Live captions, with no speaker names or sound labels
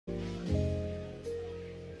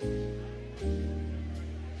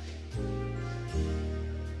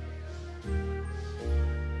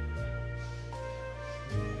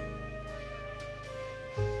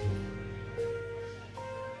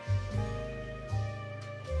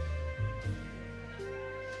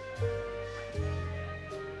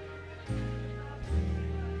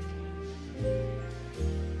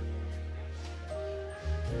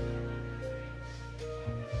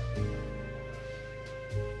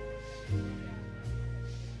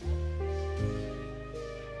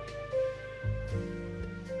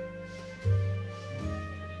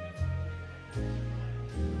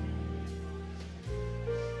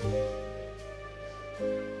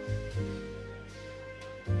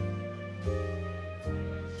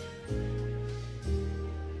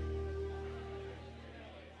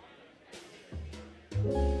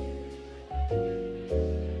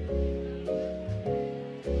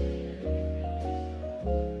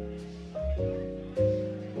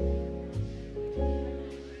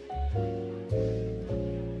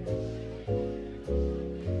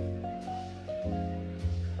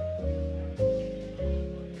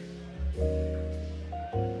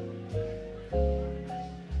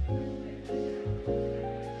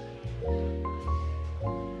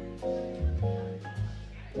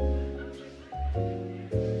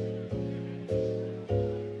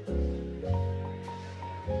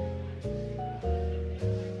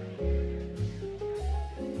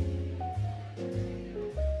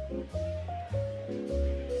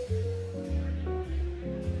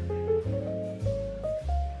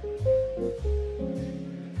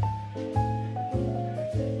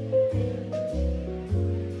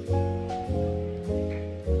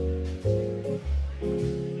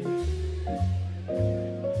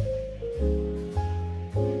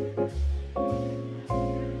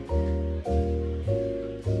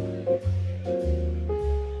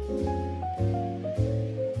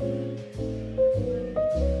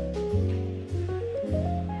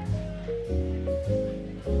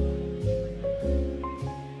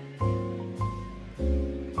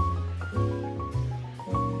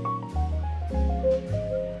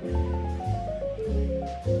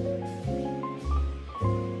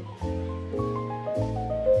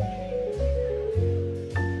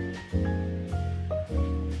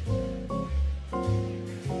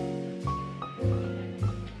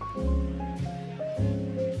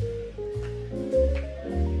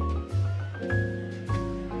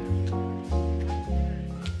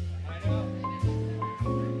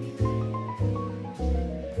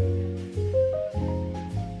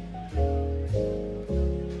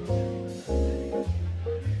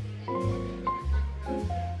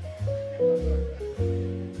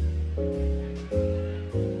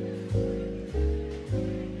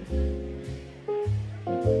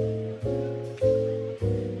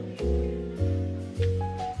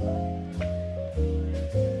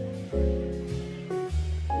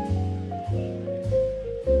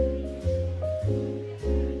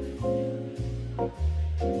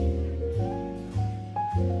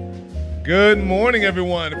Good morning,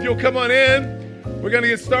 everyone. If you'll come on in, we're going to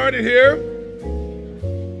get started here.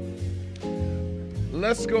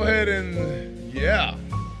 Let's go ahead and,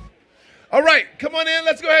 All right, come on in.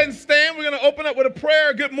 Let's go ahead and stand. We're going to open up with a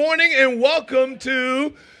prayer. Good morning and welcome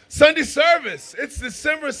to Sunday service. It's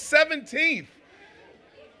December 17th.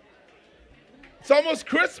 It's almost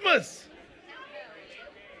Christmas.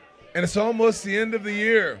 And it's almost the end of the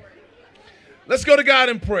year. Let's go to God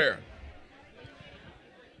in prayer.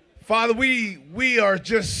 Father, we are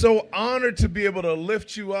just so honored to be able to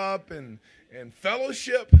lift you up and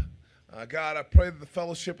fellowship. God, I pray that the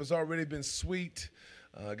fellowship has already been sweet.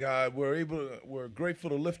 God, we're grateful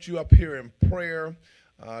to lift you up here in prayer.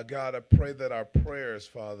 God, I pray that our prayers,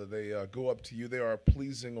 Father, they go up to you. They are a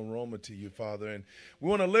pleasing aroma to you, Father. And we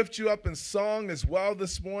want to lift you up in song as well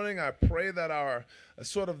this morning. I pray that our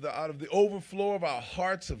out of the overflow of our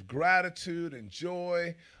hearts of gratitude and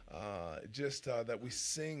joy, that we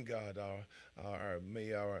sing, God.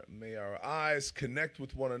 May our eyes connect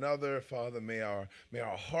with one another, Father. May our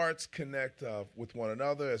hearts connect with one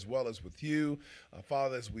another as well as with you,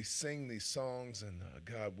 Father. As we sing these songs, and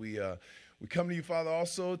God, we come to you, Father,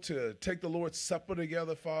 also to take the Lord's Supper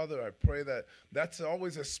together, Father. I pray that that's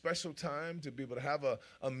always a special time to be able to have a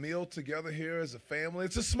meal together here as a family.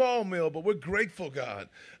 It's a small meal, but we're grateful, God.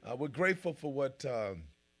 We're grateful for what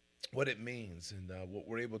it means and what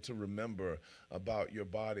we're able to remember about your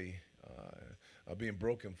body being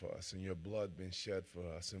broken for us and your blood being shed for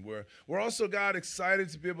us. And we're also, God, excited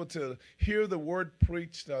to be able to hear the word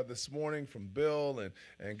preached this morning from Bill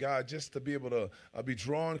and God, just to be able to be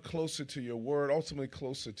drawn closer to your word, ultimately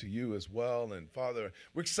closer to you as well. And Father,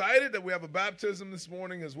 we're excited that we have a baptism this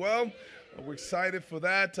morning as well. We're excited for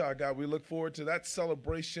that. God, we look forward to that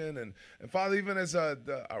celebration. And Father, even as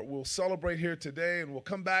we'll celebrate here today and we'll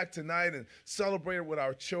come back tonight and celebrate it with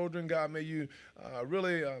our children, God, may you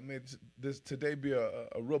may this today be a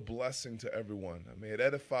real blessing to everyone. May it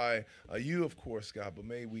edify you, of course, God, but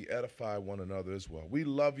may we edify one another as well. We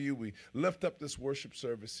love you. We lift up this worship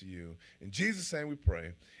service to you. In Jesus' name we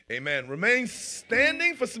pray. Amen. Remain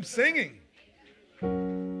standing for some singing.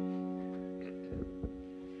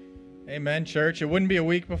 Amen, church. It wouldn't be a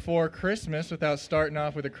week before Christmas without starting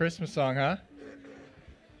off with a Christmas song, huh?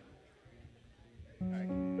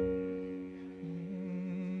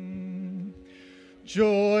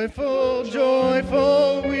 Joyful,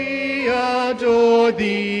 joyful, we adore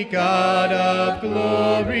thee, God of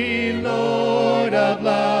glory, Lord of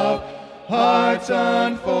love. Hearts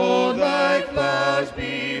unfold like flowers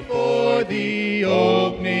before thee,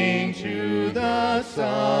 opening to the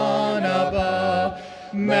sun above.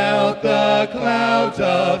 Melt the clouds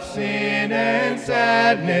of sin and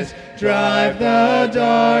sadness, drive the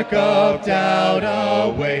dark of doubt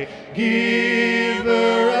away.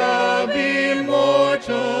 Giver of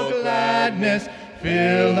immortal gladness,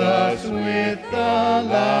 fill us with the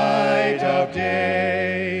light of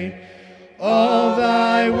day. All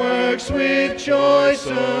thy works with joy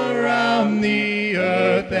surround the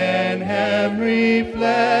earth, and heaven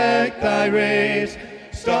reflect thy rays.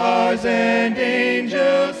 Stars and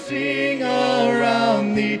angels sing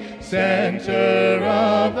around thee, center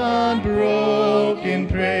of unbroken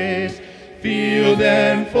praise. Field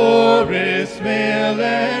and forest, vale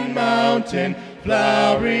and mountain,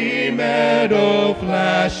 flowery meadow,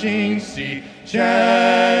 flashing sea,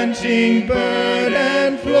 chanting bird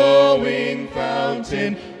and flowing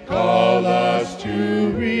fountain, call us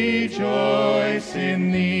to rejoice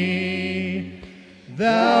in thee.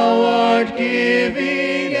 Thou art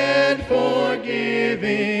giving and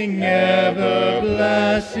forgiving, ever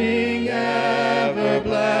blessing, ever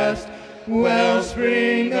blessed,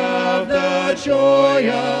 wellspring of the joy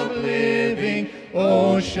of living,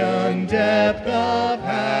 ocean depth of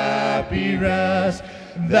happy rest.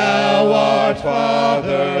 Thou art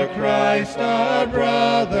Father, Christ our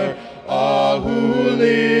brother, all who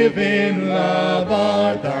live in love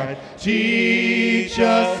are thine. Teach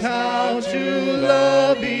us how to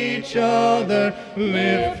love each other,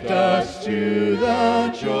 lift us to the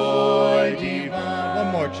joy divine.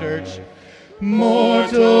 One more, church.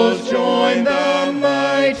 Mortals join the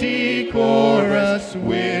mighty chorus,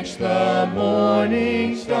 which the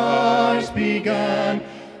morning stars begun.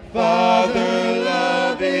 Father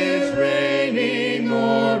love is reigning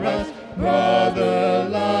o'er us, brother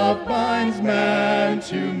love binds man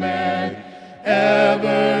to man.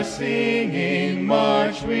 Ever singing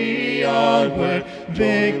march we onward,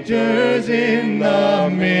 victors in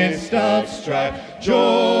the midst of strife.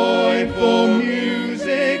 Joyful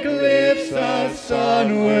music lifts us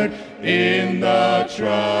onward in the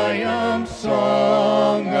triumph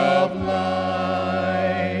song of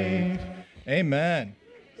life. Amen.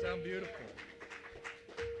 Sound sound beautiful.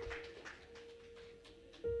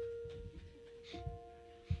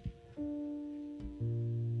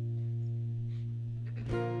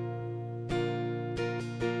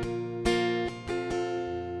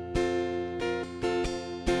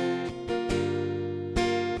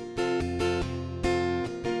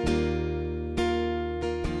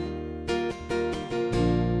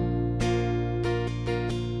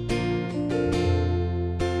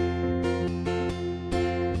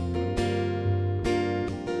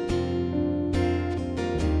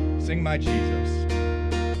 Sing My Jesus.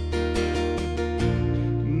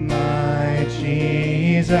 My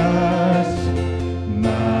Jesus,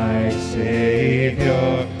 my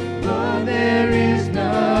Savior, Lord, there is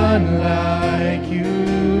none like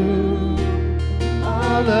you.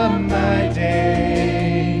 All of my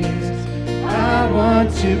days I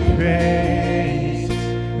want to praise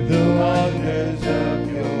the wonders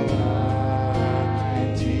of your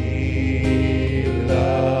mighty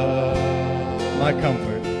love. My comfort.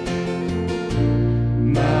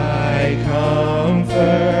 My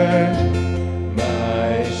comfort,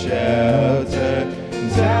 my shelter,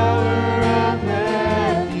 tower of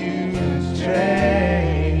refuge and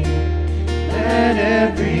strength. Let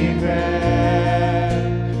every breath,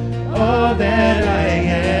 all that I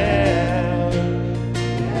am,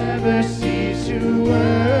 never cease to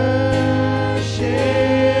worship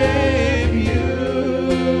you.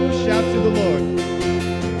 Shout to the Lord.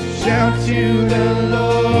 Shout to the Lord.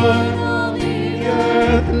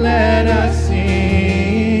 Let us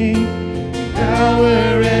sing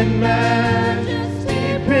power and majesty,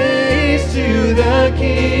 praise to the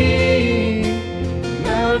King.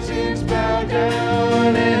 Mountains bow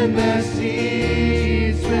down and the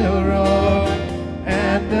seas will roar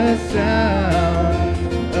at the sound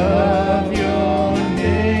of your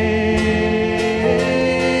name.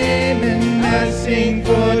 And I sing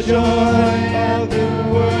for joy of the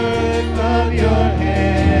work of your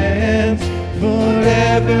hands.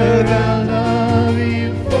 Forever I'll love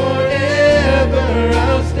you, forever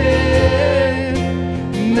I'll stand.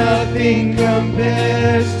 Nothing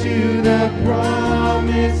compares to the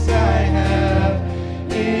promise I have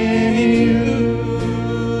in you.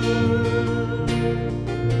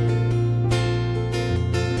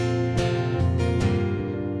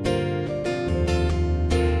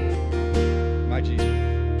 My Jesus.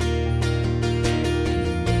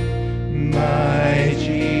 My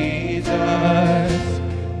Jesus,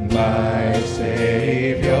 my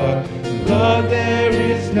Savior, Lord, there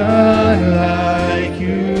is none like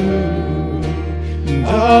you. And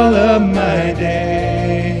all of my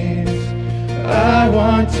days I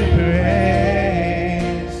want to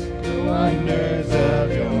praise the wonders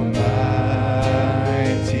of your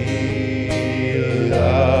mighty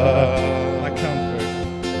love. My comfort.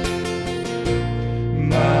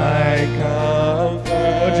 My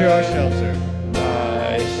comfort. Lord, you're our shelter.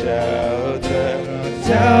 My shelter.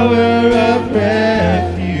 Tower of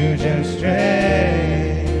refuge and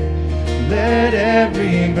strength. Let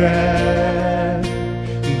every breath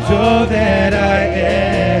and all that I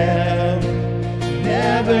am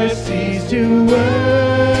never cease to worship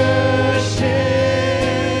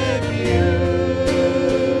you.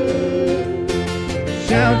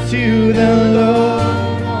 Shout to the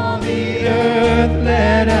Lord, all the earth,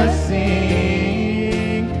 let us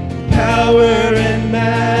sing power and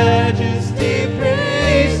majesty,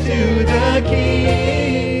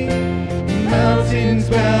 King. Mountains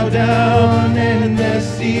bow down and the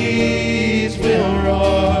seas will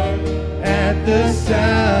roar at the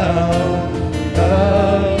sound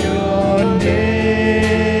of your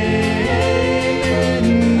name.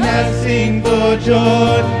 I sing for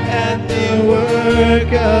joy at the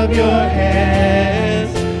work of your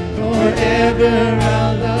hands. Forever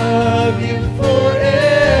I'll love you,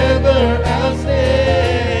 forever I'll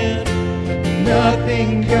stand.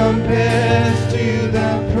 Nothing compares to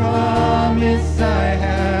the promise I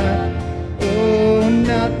have. Oh,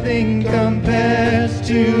 nothing compares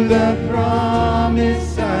to the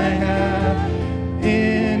promise I have.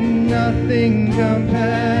 And nothing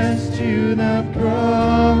compares to the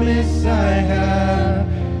promise I have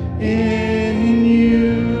in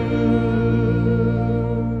you.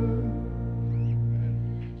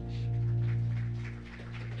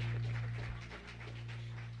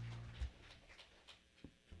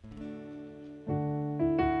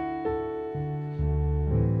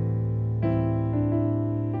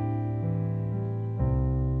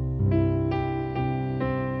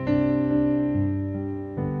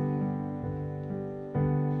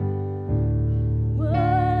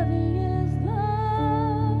 Worthy is the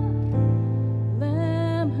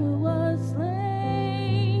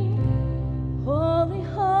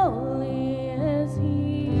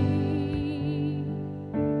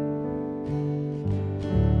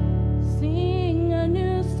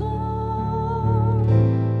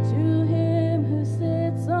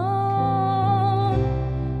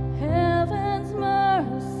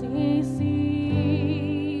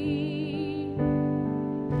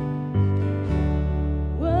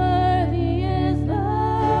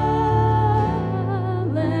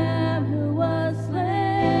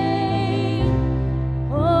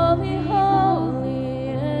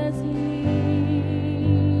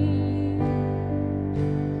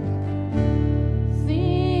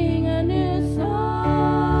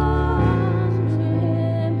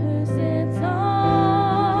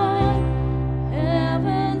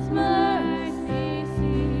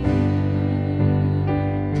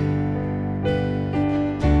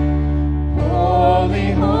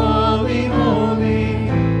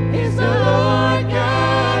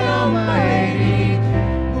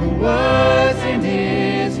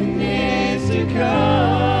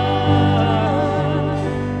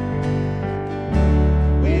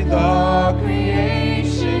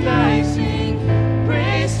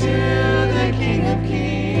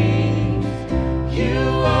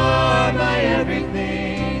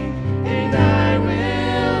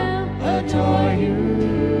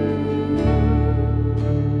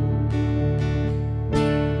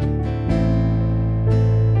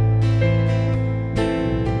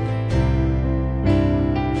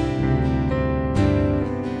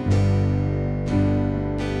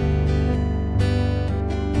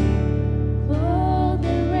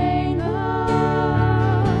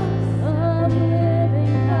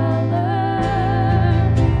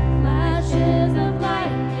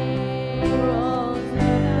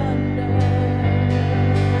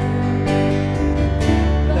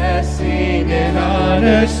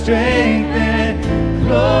strengthen,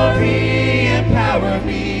 glory and power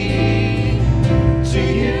be to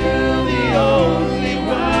you, the only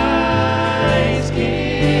wise King.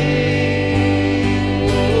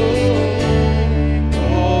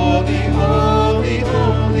 Holy, holy,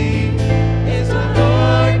 holy is the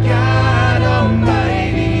Lord God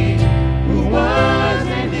Almighty, who was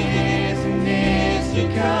and is to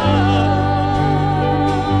come.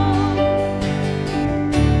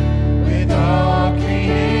 With all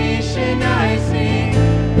creation I sing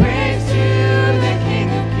praise to the King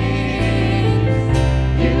of Kings.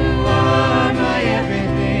 You are my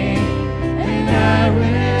everything, and I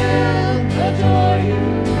will adore you.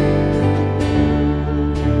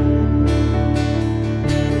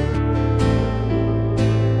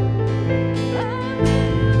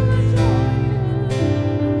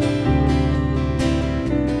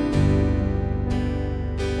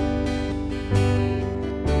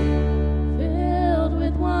 Filled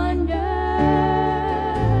with wonder,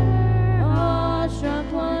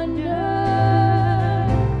 awestruck wonder,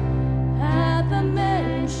 at the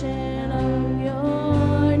mention of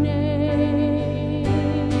your name.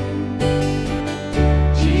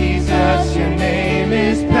 Jesus, your name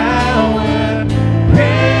is power,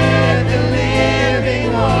 bread, the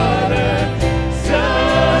living water,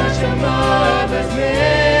 such a marvelous mystery.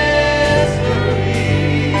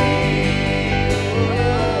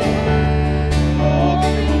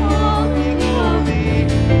 Holy, holy, holy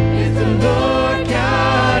is the Lord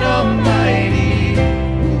God Almighty,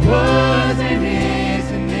 who was and is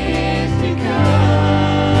to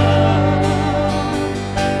come.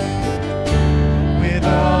 With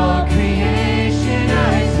all creation I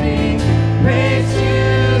sing praise to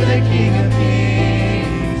the King of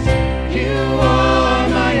Kings. You are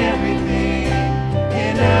my everything,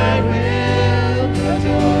 and I will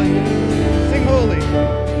adore you. Sing holy.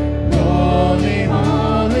 Holy,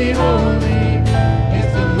 holy, holy is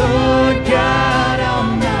the Lord God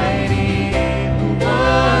Almighty, who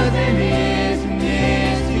was and is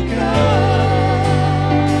to come.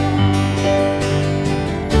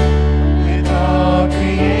 With all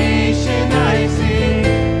creation I sing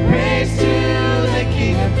praise to the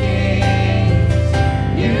King of Kings.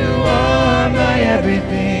 You are my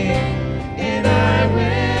everything, and I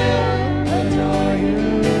will adore you.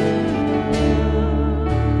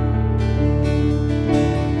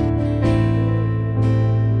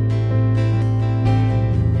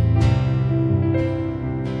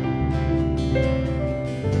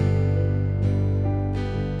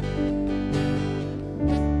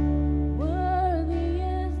 Worthy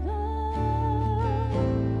is the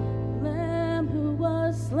Lamb who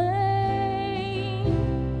was slain.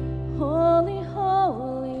 Holy,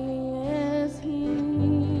 holy is He.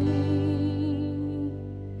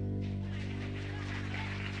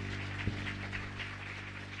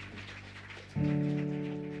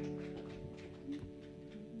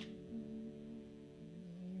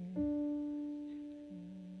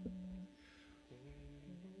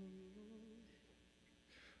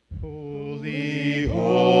 Holy,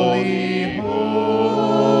 holy,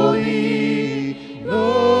 holy,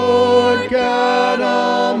 Lord God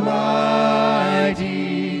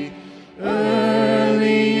Almighty.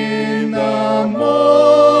 Early in the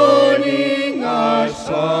morning our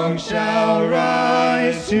song shall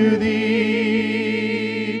rise to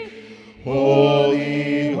Thee.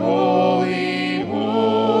 Holy, holy,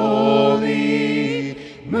 holy,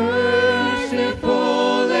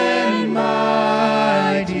 merciful and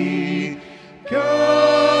mighty,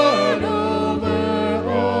 God over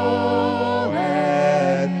all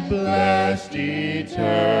and blessed eternally.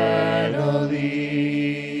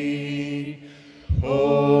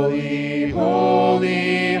 Holy,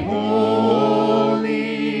 holy, holy,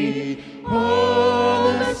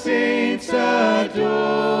 all the saints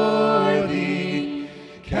adore Thee,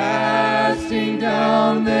 casting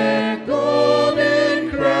down their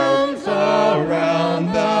golden crowns around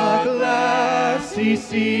the glassy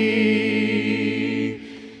sea.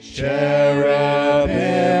 Cherubim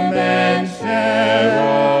and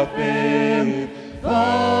seraphim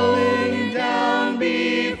falling down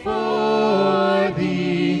before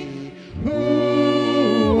Thee,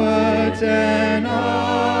 who art and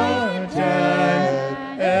art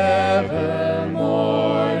and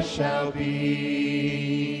evermore shall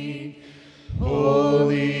be.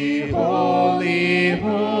 Holy, holy,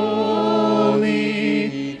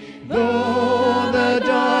 holy, though the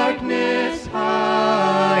darkness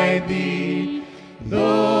hide Thee,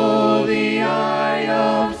 though the eye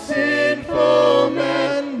of sinful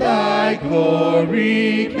men Thy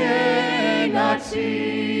glory cannot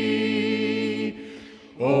see.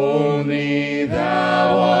 Only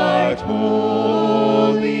Thou art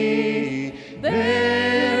holy,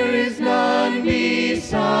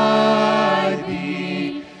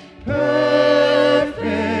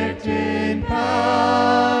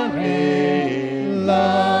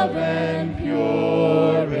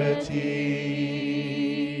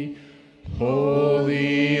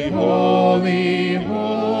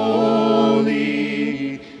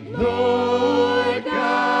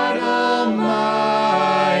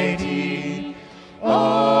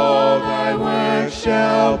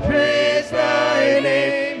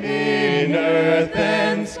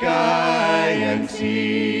 and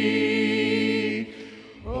see.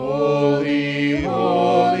 Holy,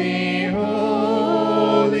 holy,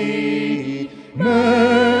 holy,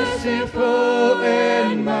 merciful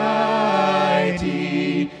and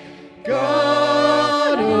mighty,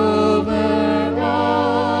 God over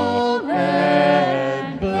all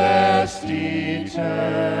and blessed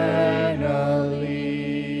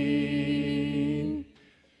eternally.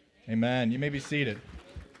 Amen. You may be seated.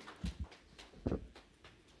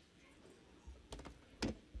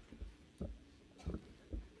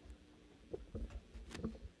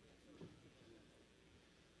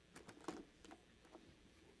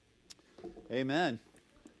 Amen.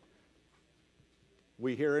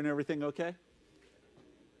 We hearing everything okay?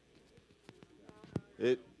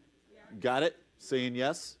 Got it? Saying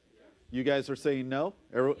yes? You guys are saying no?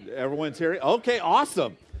 Everyone's hearing? Okay,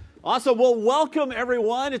 awesome. Awesome. Well, welcome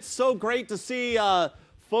everyone. It's so great to see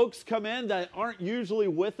folks come in that aren't usually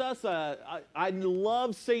with us. I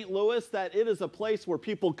love St. Louis, that it is a place where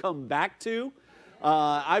people come back to.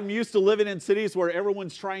 I'm used to living in cities where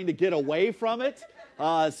everyone's trying to get away from it.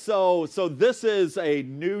 So this is a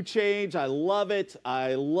new change. I love it.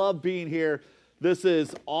 I love being here. This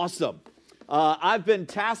is awesome. I've been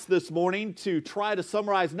tasked this morning to try to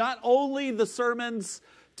summarize not only the sermons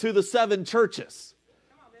to the 7 churches,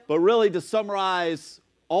 but really to summarize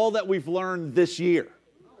all that we've learned this year.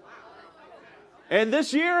 And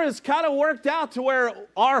this year has kind of worked out to where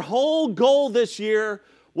our whole goal this year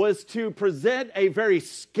was to present a very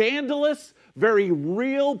scandalous, very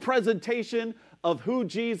real presentation of who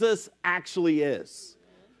Jesus actually is.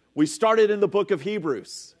 We started in the book of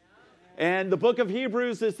Hebrews. And the book of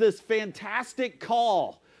Hebrews is this fantastic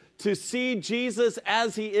call to see Jesus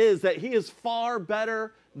as he is, that he is far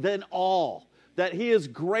better than all, that he is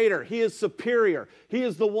greater, he is superior, he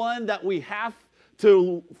is the one that we have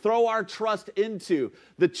to throw our trust into.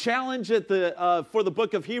 The challenge for the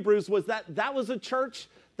book of Hebrews was that was a church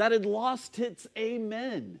that had lost its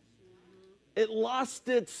amen. It lost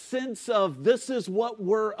its sense of this is what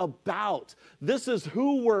we're about. This is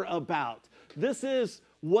who we're about. This is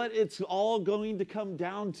what it's all going to come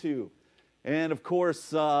down to. And of course,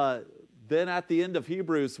 then at the end of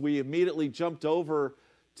Hebrews, we immediately jumped over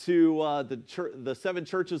to the 7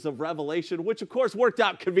 churches of Revelation, which of course worked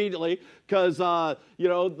out conveniently because,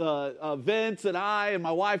 Vince and I and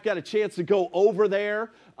my wife got a chance to go over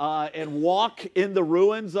there and walk in the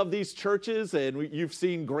ruins of these churches, and you've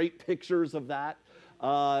seen great pictures of that.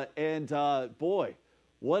 Boy,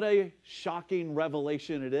 what a shocking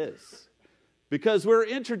revelation it is. Because we're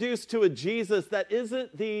introduced to a Jesus that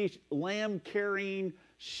isn't the lamb-carrying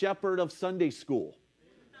shepherd of Sunday school.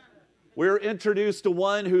 We're introduced to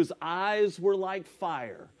one whose eyes were like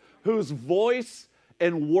fire, whose voice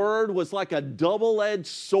and word was like a double-edged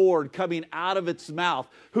sword coming out of its mouth,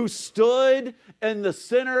 who stood in the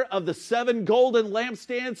center of the 7 golden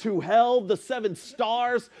lampstands, who held the 7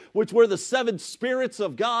 stars, which were the 7 spirits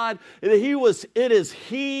of God. It is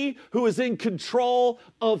he who is in control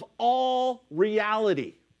of all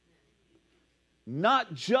reality,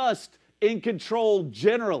 not just in control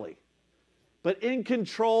generally, but in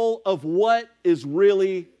control of what is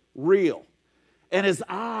really real. And his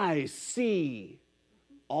eyes see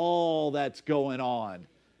all that's going on.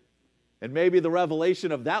 And maybe the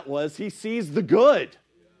revelation of that was he sees the good.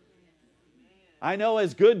 I know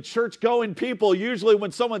as good church-going people, usually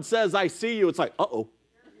when someone says, I see you, it's like, uh-oh.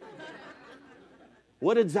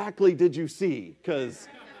 What exactly did you see? Because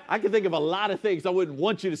I can think of a lot of things I wouldn't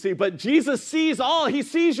want you to see, but Jesus sees all. He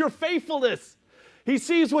sees your faithfulness. He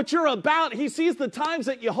sees what you're about. He sees the times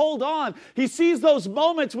that you hold on. He sees those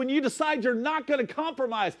moments when you decide you're not going to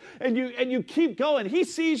compromise and you keep going. He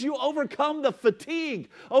sees you overcome the fatigue,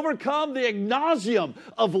 overcome the nauseam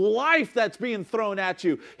of life that's being thrown at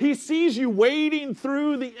you. He sees you wading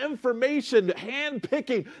through the information,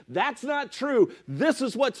 hand-picking. That's not true. This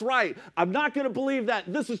is what's right. I'm not going to believe that.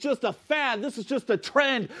 This is just a fad. This is just a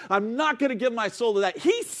trend. I'm not going to give my soul to that.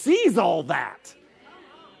 He sees all that.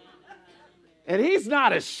 And he's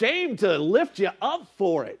not ashamed to lift you up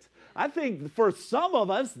for it. I think for some of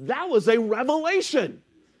us, that was a revelation.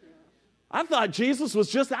 I thought Jesus was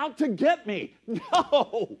just out to get me.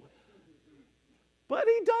 No. But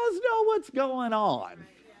he does know what's going on.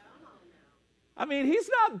 I mean, he's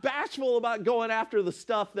not bashful about going after the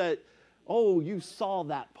stuff that, oh, you saw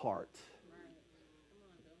that part.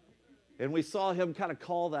 And we saw him kind of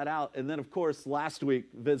call that out. And then, of course, last week,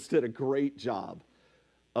 Vince did a great job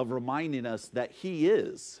of reminding us that he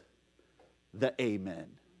is the Amen.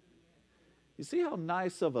 You see how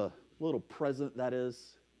nice of a little present that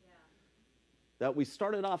is? Yeah. That we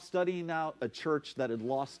started off studying out a church that had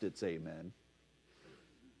lost its Amen.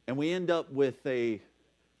 And we end up with a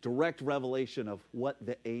direct revelation of what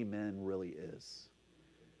the amen really is.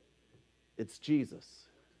 It's Jesus.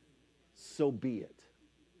 So be it.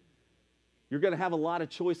 You're going to have a lot of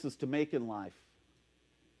choices to make in life.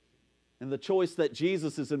 And the choice that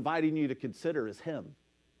Jesus is inviting you to consider is Him.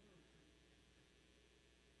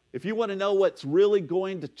 If you want to know what's really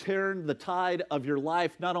going to turn the tide of your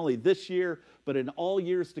life, not only this year, but in all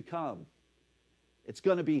years to come, it's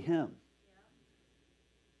going to be Him.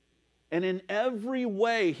 And in every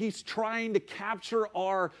way, He's trying to capture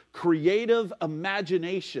our creative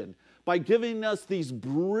imagination by giving us these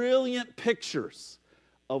brilliant pictures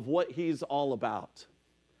of what He's all about.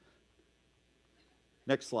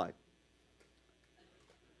 Next slide.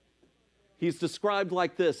 He's described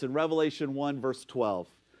like this in Revelation 1, verse 12.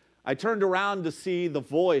 I turned around to see the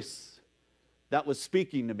voice that was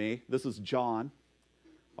speaking to me. This is John,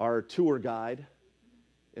 our tour guide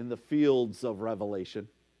in the fields of Revelation.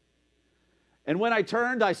 And when I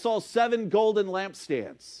turned, I saw 7 golden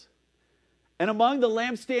lampstands. And among the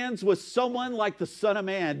lampstands was someone like the Son of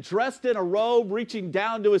Man, dressed in a robe reaching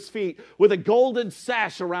down to his feet, with a golden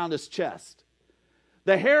sash around his chest.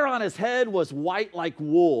 The hair on his head was white like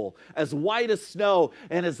wool, as white as snow,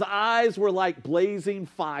 and his eyes were like blazing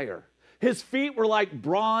fire. His feet were like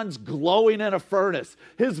bronze glowing in a furnace.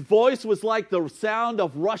 His voice was like the sound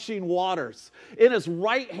of rushing waters. In his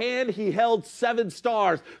right hand he held 7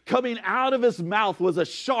 stars. Coming out of his mouth was a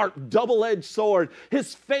sharp, double-edged sword.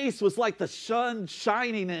 His face was like the sun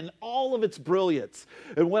shining in all of its brilliance.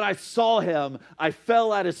 And when I saw him, I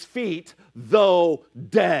fell at his feet, though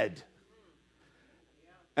dead.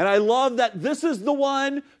 And I love that this is the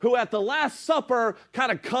one who at the Last Supper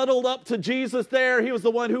kind of cuddled up to Jesus there. He was the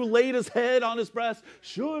one who laid his head on his breast.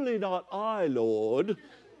 Surely not I, Lord.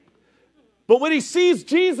 But when he sees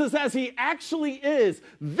Jesus as he actually is,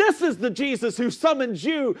 this is the Jesus who summons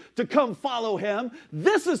you to come follow him.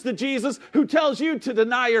 This is the Jesus who tells you to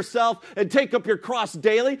deny yourself and take up your cross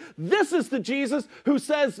daily. This is the Jesus who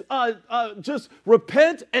says, just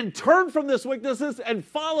repent and turn from this weaknesses and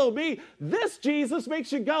follow me. This Jesus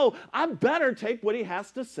makes you go, I better take what he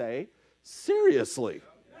has to say seriously.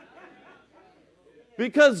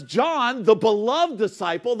 Because John, the beloved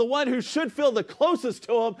disciple, the one who should feel the closest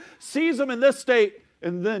to him, sees him in this state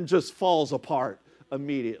and then just falls apart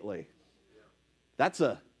immediately. That's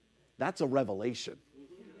a revelation.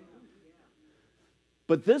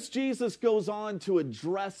 But this Jesus goes on to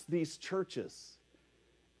address these churches.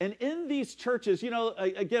 And in these churches,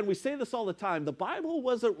 again, we say this all the time, the Bible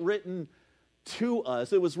wasn't written to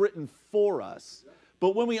us, it was written for us.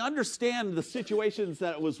 But when we understand the situations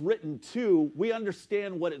that it was written to, we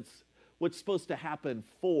understand what's supposed to happen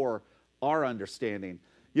for our understanding.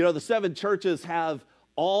 The 7 churches have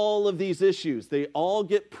all of these issues. They all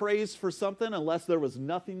get praised for something unless there was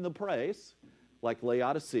nothing to praise, like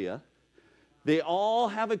Laodicea. They all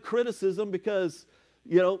have a criticism because,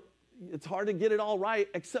 it's hard to get it all right,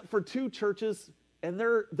 except for 2 churches, and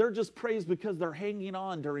they're just praised because they're hanging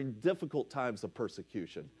on during difficult times of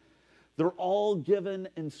persecution. They're all given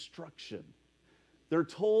instruction. They're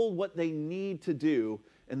told what they need to do,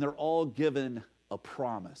 and they're all given a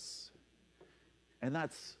promise. And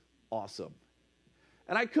that's awesome.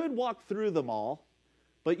 And I could walk through them all,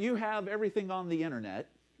 but you have everything on the internet.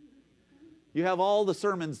 You have all the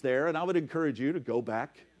sermons there, and I would encourage you to go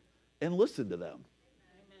back and listen to them.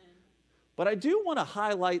 Amen. But I do want to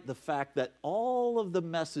highlight the fact that all of the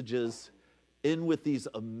messages end with these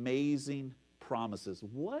amazing promises.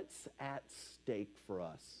 What's at stake for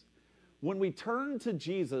us? When we turn to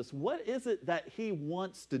Jesus, what is it that he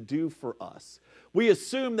wants to do for us? We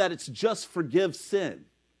assume that it's just forgive sin.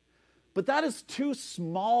 But that is too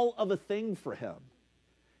small of a thing for him.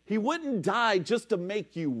 He wouldn't die just to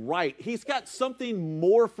make you right. He's got something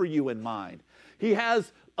more for you in mind. He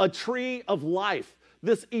has a tree of life.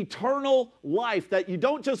 This eternal life that you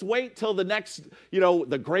don't just wait till the next,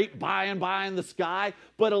 the great by and by in the sky,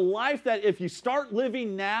 but a life that if you start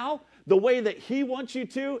living now the way that he wants you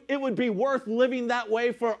to, it would be worth living that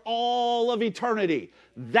way for all of eternity.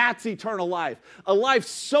 That's eternal life. A life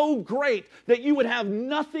so great that you would have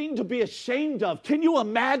nothing to be ashamed of. Can you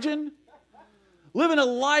imagine? Living a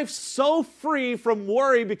life so free from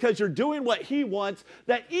worry because you're doing what he wants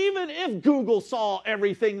that even if Google saw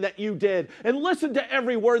everything that you did and listened to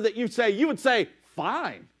every word that you say, you would say,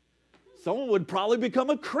 fine. Someone would probably become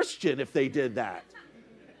a Christian if they did that.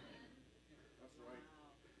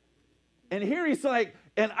 And here he's like,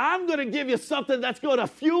 and I'm going to give you something that's going to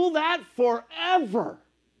fuel that forever.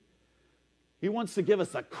 He wants to give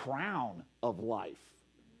us a crown of life.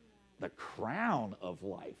 The crown of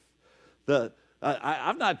life.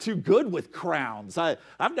 I'm not too good with crowns.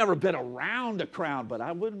 I've never been around a crown, but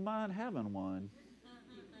I wouldn't mind having one.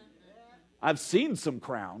 I've seen some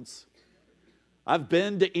crowns. I've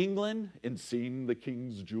been to England and seen the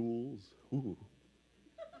king's jewels. Ooh.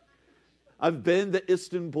 I've been to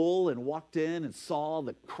Istanbul and walked in and saw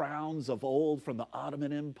the crowns of old from the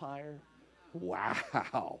Ottoman Empire.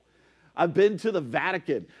 Wow. I've been to the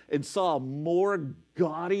Vatican and saw more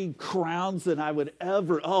gaudy crowns than I would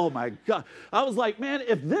ever. Oh my God. I was like, man,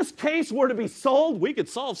 if this case were to be sold, we could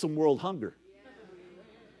solve some world hunger.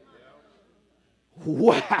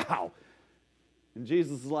 Wow. And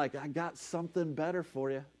Jesus is like, I got something better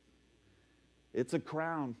for you. It's a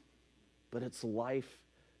crown, but it's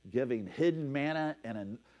life-giving. Hidden manna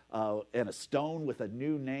and a stone with a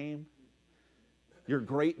new name. Your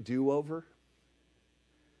great do-over.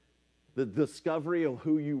 The discovery of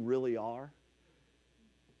who you really are.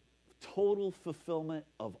 Total fulfillment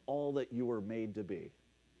of all that you were made to be.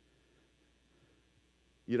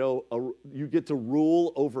 You know, you get to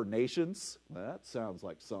rule over nations. Well, that sounds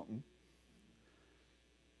like something.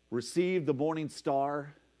 Receive the morning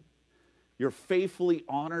star. You're faithfully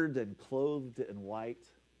honored and clothed in white.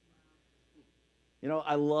 You know,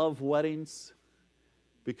 I love weddings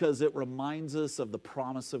because it reminds us of the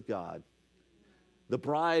promise of God. The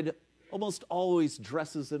bride almost always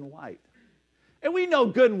dresses in white. And we know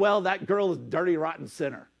good and well that girl is a dirty, rotten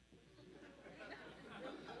sinner.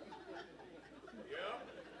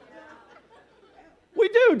 We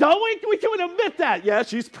do, don't we? We can admit that. Yeah,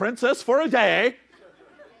 she's princess for a day.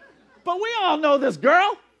 But we all know this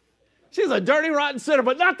girl. She's a dirty, rotten sinner.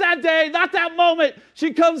 But not that day, not that moment.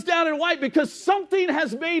 She comes down in white because something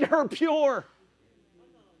has made her pure.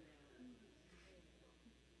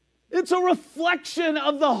 It's a reflection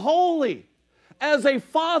of the holy. As a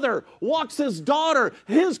father walks his daughter,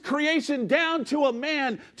 his creation, down to a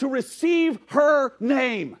man to receive her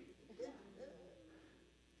name.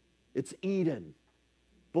 It's Eden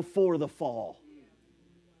before the fall.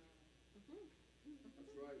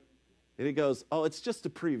 And he goes, oh, it's just a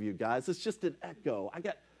preview, guys. It's just an echo.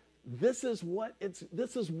 This is what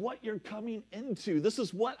you're coming into. This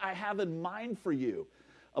is what I have in mind for you.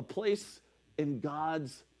 A place in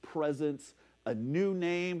God's presence, a new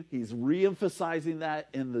name. He's re-emphasizing that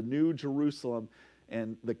in the New Jerusalem.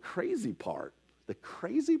 And the crazy part,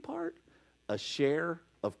 a share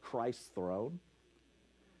of Christ's throne.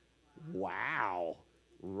 Wow,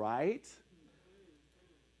 right?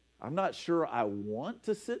 I'm not sure I want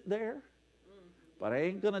to sit there, but I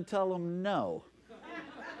ain't going to tell him no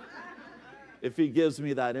if he gives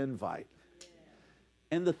me that invite.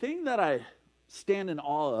 And the thing that I stand in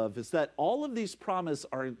awe of is that all of these promises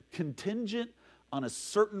are contingent on a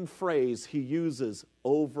certain phrase he uses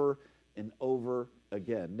over and over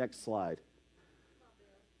again. Next slide.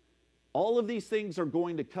 All of these things are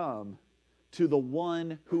going to come to the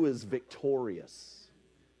one who is victorious.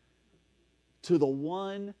 To the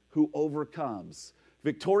one who overcomes.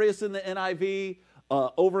 Victorious in the NIV,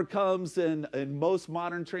 overcomes in most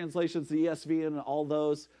modern translations, the ESV and all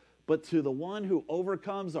those. But to the one who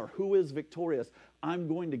overcomes or who is victorious, I'm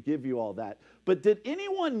going to give you all that. But did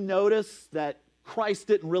anyone notice that Christ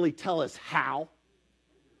didn't really tell us how?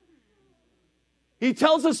 He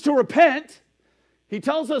tells us to repent. He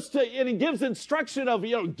tells us to, and he gives instruction of,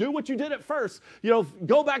 do what you did at first.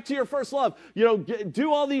 Go back to your first love.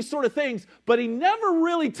 Do all these sort of things. But he never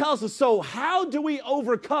really tells us, so how do we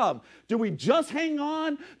overcome? Do we just hang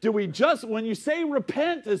on? When you say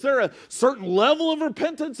repent, is there a certain level of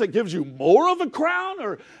repentance that gives you more of a crown?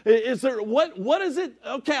 Or is there, what is it?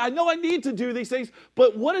 Okay, I know I need to do these things,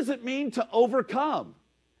 but what does it mean to overcome?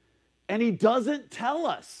 And he doesn't tell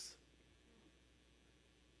us.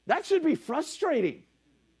 That should be frustrating.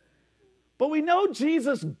 But we know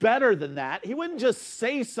Jesus better than that. He wouldn't just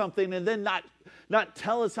say something and then not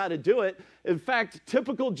tell us how to do it. In fact,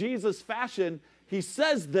 typical Jesus fashion, he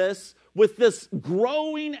says this with this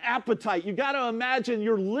growing appetite. You got to imagine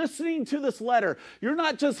you're listening to this letter. You're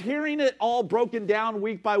not just hearing it all broken down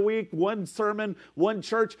week by week, one sermon, one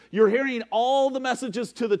church. You're hearing all the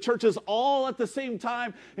messages to the churches all at the same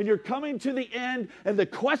time, and you're coming to the end, and the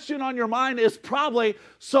question on your mind is probably,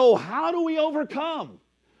 so how do we overcome?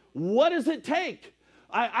 What does it take?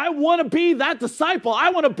 I want to be that disciple. I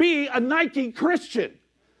want to be a Nike Christian.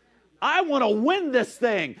 I want to win this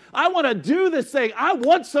thing. I want to do this thing. I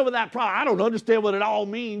want some of that product. I don't understand what it all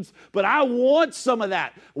means, but I want some of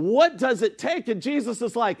that. What does it take? And Jesus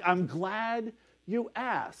is like, I'm glad you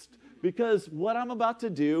asked, because what I'm about to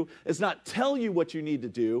do is not tell you what you need to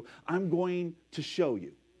do. I'm going to show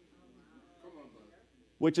you,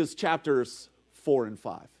 which is chapters 4 and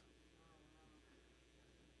 5.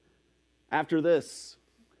 After this,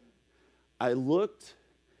 I looked,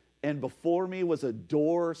 and before me was a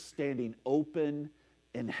door standing open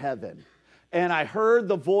in heaven. And I heard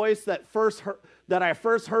the voice that I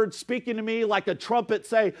first heard speaking to me like a trumpet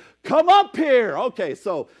say, "Come up here." Okay,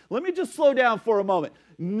 so let me just slow down for a moment.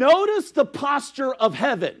 Notice the posture of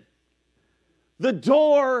heaven. The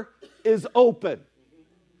door is open.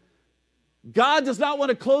 God does not want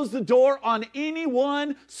to close the door on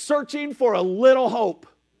anyone searching for a little hope.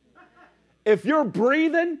 If you're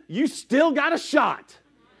breathing, you still got a shot.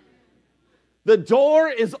 The door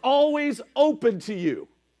is always open to you.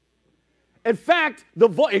 In fact,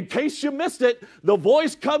 in case you missed it, the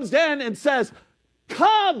voice comes in and says,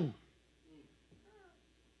 "Come,"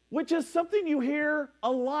 which is something you hear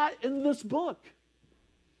a lot in this book.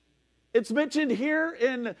 It's mentioned here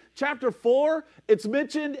in chapter 4. It's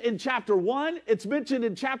mentioned in chapter 1. It's mentioned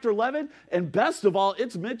in chapter 11. And best of all,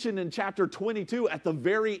 it's mentioned in chapter 22 at the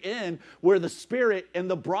very end, where the Spirit and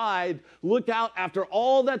the bride look out after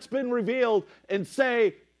all that's been revealed and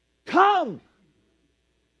say, "Come."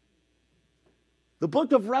 The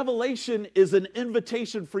book of Revelation is an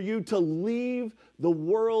invitation for you to leave the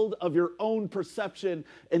world of your own perception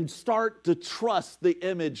and start to trust the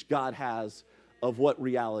image God has of what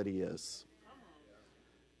reality is.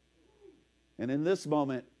 And in this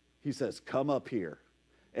moment, he says, "Come up here,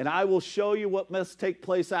 and I will show you what must take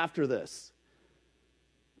place after this."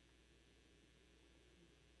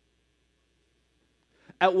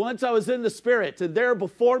 At once I was in the Spirit, and there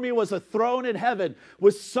before me was a throne in heaven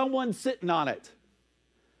with someone sitting on it.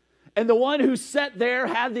 And the one who sat there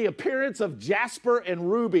had the appearance of jasper and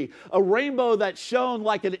ruby. A rainbow that shone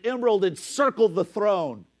like an emerald encircled the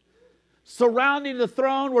throne. Surrounding the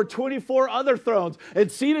throne were 24 other thrones, and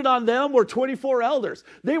seated on them were 24 elders.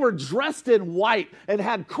 They were dressed in white and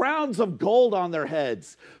had crowns of gold on their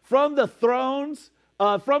heads. From the throne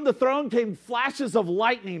came flashes of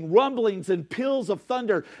lightning, rumblings, and peals of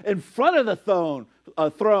thunder. In front of the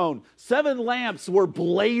throne, 7 lamps were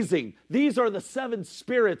blazing. These are the 7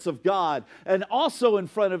 spirits of God. And also in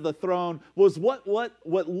front of the throne was what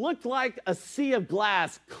looked like a sea of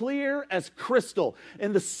glass, clear as crystal.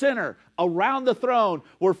 In the center, around the throne,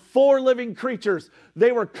 were 4 living creatures.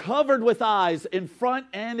 They were covered with eyes in front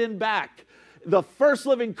and in back. The first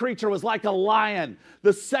living creature was like a lion.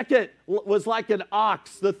 The second was like an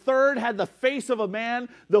ox. The third had the face of a man.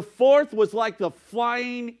 The fourth was like the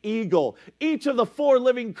flying eagle. Each of the 4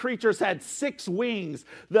 living creatures had 6 wings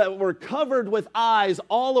that were covered with eyes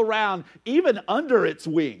all around, even under its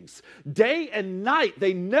wings. Day and night,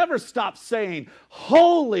 they never stopped saying,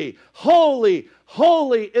 "Holy, holy,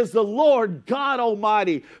 holy is the Lord God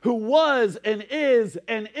Almighty, who was and is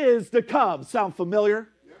to come." Sound familiar?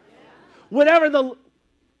 Whenever the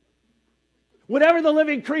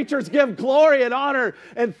living creatures give glory and honor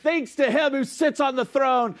and thanks to him who sits on the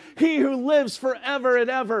throne, he who lives forever and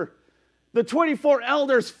ever. The 24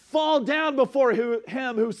 elders fall down before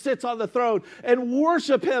him who sits on the throne and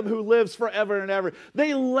worship him who lives forever and ever.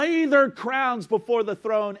 They lay their crowns before the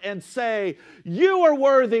throne and say, "You are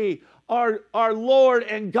worthy, our Lord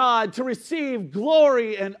and God, to receive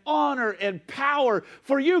glory and honor and power,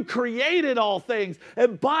 for you created all things,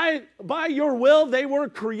 and by your will they were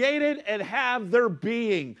created and have their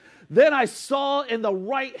being." Then I saw in the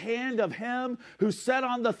right hand of him who sat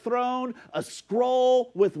on the throne a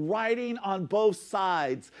scroll with writing on both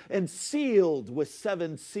sides and sealed with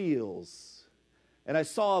 7 seals. And I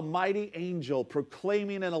saw a mighty angel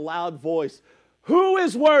proclaiming in a loud voice, "Who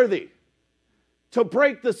is worthy to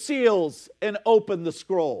break the seals and open the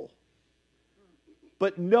scroll?"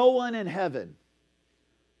 But no one in heaven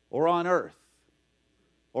or on earth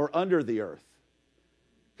or under the earth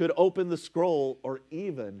could open the scroll or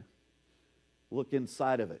even look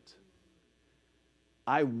inside of it.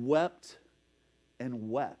 I wept and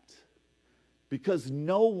wept because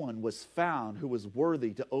no one was found who was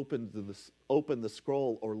worthy to open the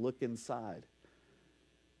scroll or look inside.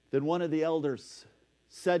 Then one of the elders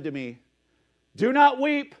said to me, "Do not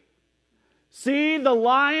weep. See, the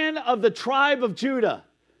Lion of the tribe of Judah,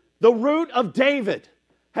 the Root of David,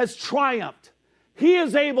 has triumphed. He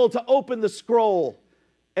is able to open the scroll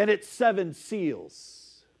and its 7 seals."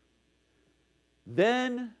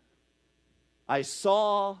 Then I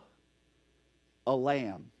saw a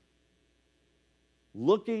lamb,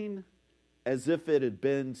 looking as if it had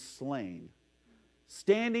been slain,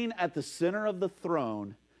 standing at the center of the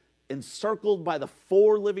throne, encircled by the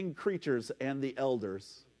 4 living creatures and the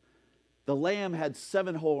elders. The lamb had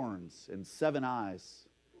 7 horns and 7 eyes,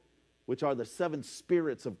 which are the 7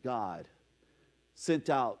 spirits of God sent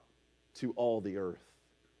out to all the earth.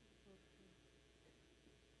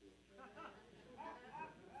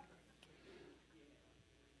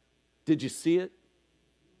 Did you see it?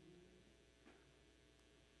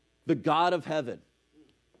 The God of heaven,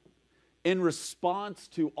 in response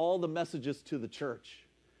to all the messages to the church,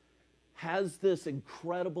 has this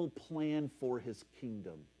incredible plan for his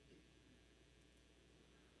kingdom.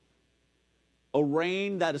 A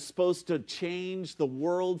reign that is supposed to change the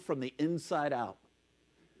world from the inside out.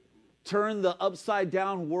 Turn the upside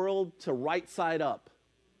down world to right side up.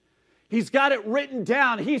 He's got it written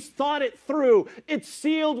down. He's thought it through. It's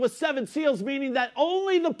sealed with 7 seals, meaning that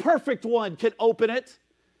only the perfect one can open it.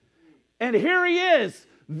 And here he is,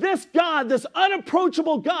 this God, this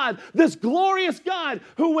unapproachable God, this glorious God,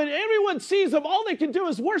 who when everyone sees him, all they can do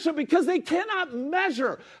is worship because they cannot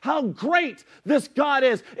measure how great this God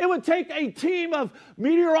is. It would take a team of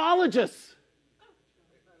meteorologists.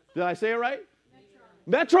 Did I say it right?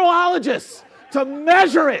 Meteorologists to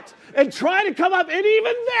measure it and try to come up, and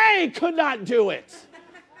even they could not do it.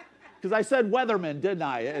 Because I said weatherman, didn't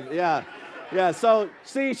I? Yeah, so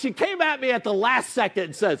see, she came at me at the last second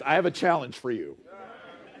and says, I have a challenge for you.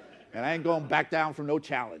 And I ain't going back down from no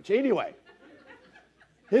challenge. Anyway,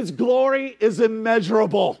 his glory is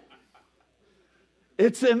immeasurable.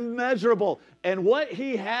 It's immeasurable. And what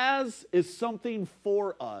he has is something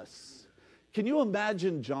for us. Can you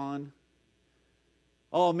imagine John?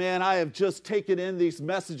 Oh man, I have just taken in these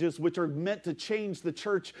messages which are meant to change the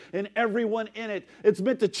church and everyone in it. It's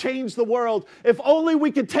meant to change the world. If only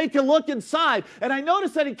we could take a look inside. And I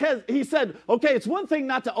noticed that he said, okay, it's one thing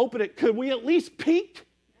not to open it. Could we at least peek?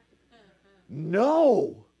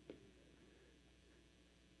 No.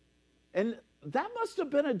 And that must have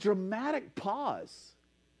been a dramatic pause.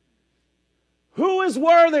 Who is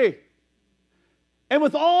worthy? And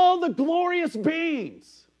with all the glorious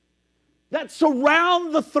beings that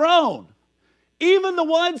surround the throne, even the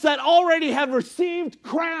ones that already have received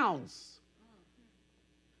crowns.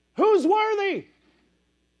 Who's worthy?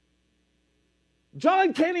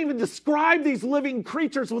 John can't even describe these living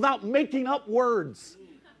creatures without making up words.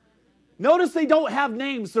 Notice they don't have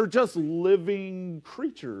names, they're just living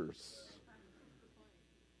creatures.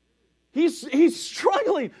 He's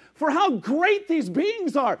struggling for how great these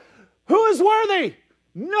beings are. Who is worthy?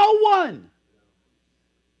 No one.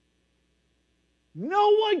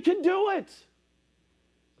 No one can do it.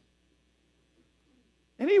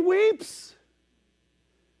 And he weeps.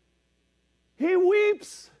 He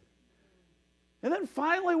weeps. And then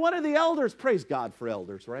finally one of the elders, praise God for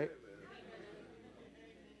elders, right?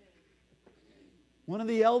 One of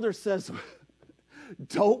the elders says,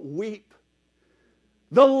 don't weep.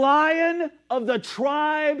 The Lion of the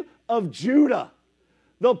tribe of Judah,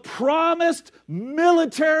 the promised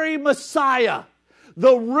military Messiah,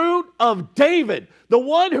 the root of David, the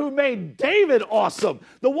one who made David awesome,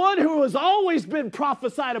 the one who has always been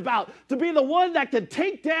prophesied about to be the one that can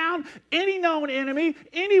take down any known enemy,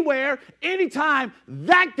 anywhere, anytime.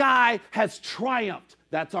 That guy has triumphed.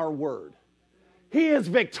 That's our word. He is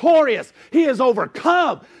victorious. He has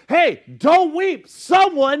overcome. Hey, don't weep.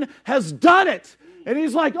 Someone has done it. And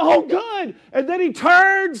he's like, oh, good. And then he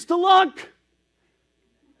turns to look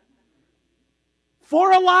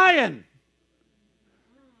for a lion.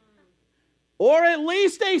 Or at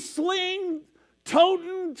least a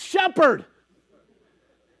sling-toting shepherd.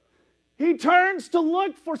 He turns to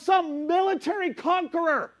look for some military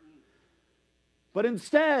conqueror. But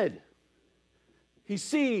instead, he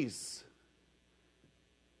sees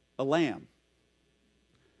a lamb.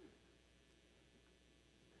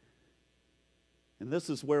 And this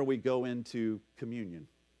is where we go into communion.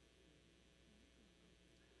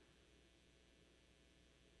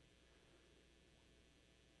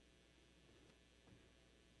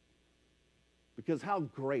 Because how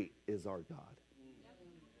great is our God?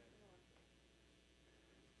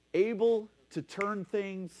 Able to turn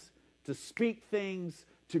things, to speak things,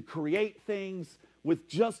 to create things with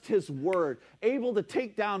just his word. Able to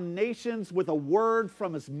take down nations with a word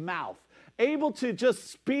from his mouth. Able to just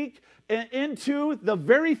speak into the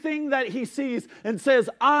very thing that he sees and says,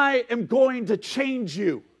 I am going to change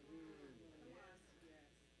you.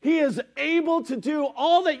 He is able to do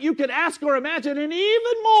all that you could ask or imagine and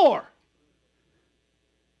even more.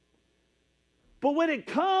 But when it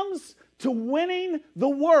comes to winning the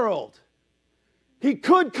world, he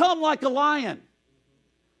could come like a lion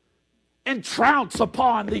and trounce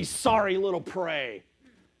upon these sorry little prey.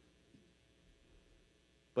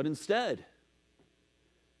 But instead,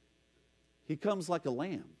 he comes like a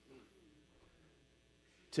lamb.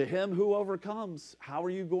 To him who overcomes, how are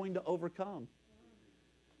you going to overcome?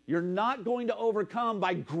 You're not going to overcome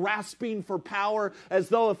by grasping for power as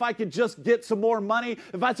though if I could just get some more money,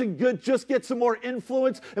 if I could just get some more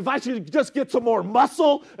influence, if I should just get some more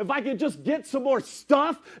muscle, if I could just get some more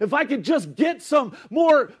stuff, if I could just get some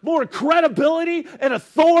more credibility and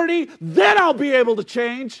authority, then I'll be able to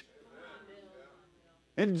change.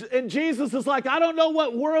 And Jesus is like, I don't know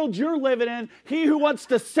what world you're living in. He who wants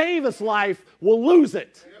to save his life will lose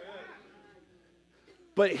it.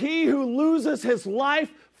 But he who loses his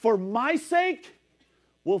life for my sake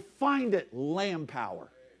will find it. Lamb power.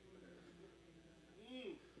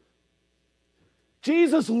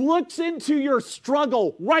 Jesus looks into your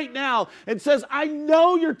struggle right now and says, I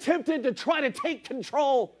know you're tempted to try to take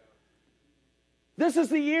control. This is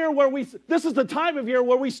the time of year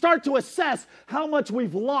where we start to assess how much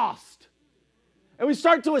we've lost. And we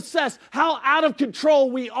start to assess how out of control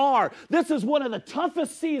we are. This is one of the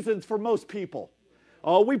toughest seasons for most people.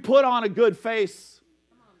 Oh, we put on a good face.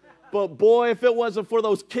 But boy, if it wasn't for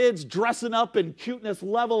those kids dressing up in cuteness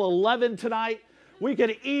level 11 tonight, we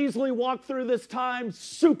could easily walk through this time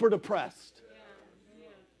super depressed.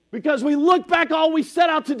 Because we look back all we set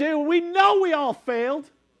out to do, and we know we all failed.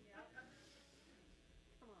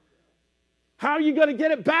 How are you going to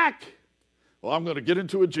get it back? Well, I'm going to get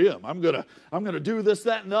into a gym. I'm going to do this,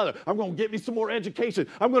 that, and the other. I'm going to get me some more education.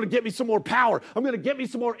 I'm going to get me some more power. I'm going to get me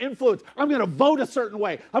some more influence. I'm going to vote a certain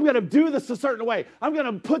way. I'm going to do this a certain way. I'm going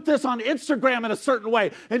to put this on Instagram in a certain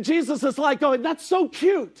way. And Jesus is like going, that's so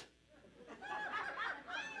cute.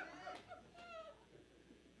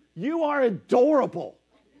 You are adorable.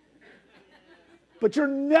 But you're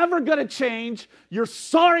never going to change your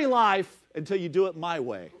sorry life until you do it my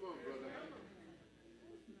way.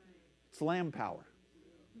 It's lamb power.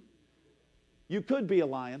 You could be a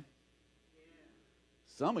lion.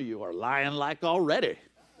 Some of you are lion-like already.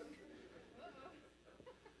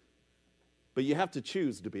 But you have to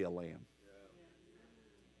choose to be a lamb.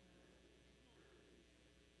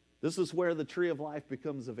 This is where the tree of life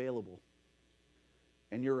becomes available.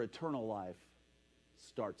 And your eternal life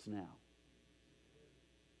starts now.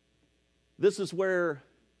 This is where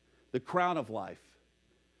the crown of life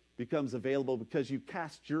becomes available because you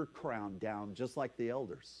cast your crown down just like the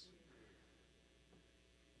elders.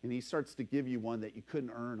 And he starts to give you one that you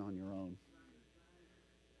couldn't earn on your own.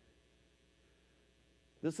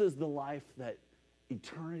 This is the life that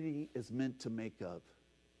eternity is meant to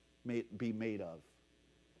be made of.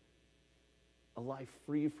 A life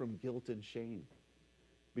free from guilt and shame.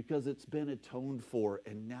 Because it's been atoned for,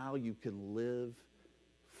 and now you can live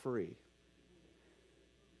free.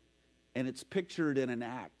 And it's pictured in an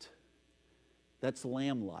act that's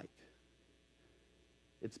lamb-like.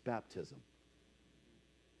 It's baptism.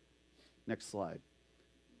 Next slide.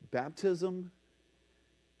 Baptism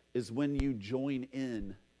is when you join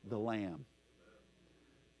in the lamb.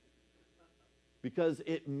 Because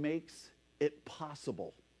it makes it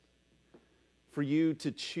possible for you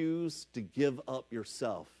to choose to give up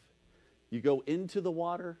yourself. You go into the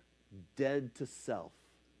water, dead to self.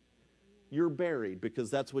 You're buried because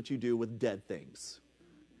that's what you do with dead things.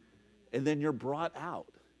 And then you're brought out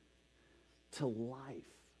to life.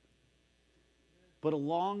 But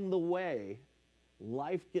along the way,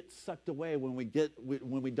 life gets sucked away when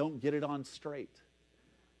we don't get it on straight.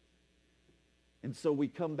 And so we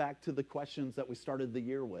come back to the questions that we started the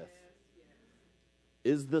year with.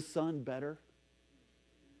 Is the Son better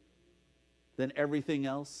than everything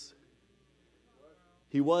else?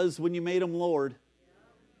 He was when you made him Lord.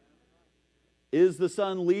 Is the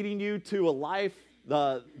Son leading you to a life,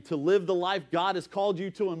 to live the life God has called you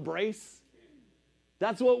to embrace?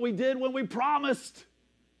 That's what we did when we promised.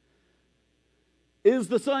 Is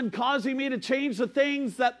the Son causing me to change the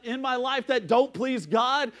things that in my life that don't please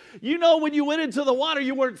God? You know, when you went into the water,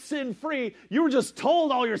 you weren't sin-free. You were just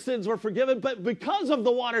told all your sins were forgiven. But because of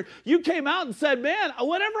the water, you came out and said, man,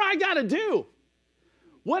 whatever I got to do,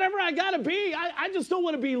 whatever I got to be, I just don't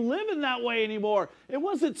want to be living that way anymore. It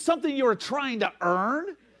wasn't something you were trying to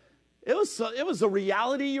earn. It was a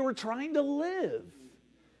reality you were trying to live.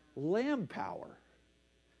 Lamb power.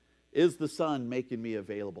 Is the Son making me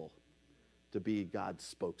available to be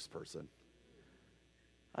God's spokesperson?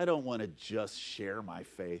 I don't want to just share my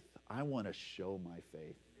faith. I want to show my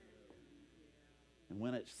faith. And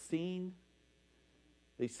when it's seen,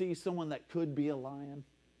 they see someone that could be a lion,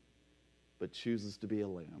 but chooses to be a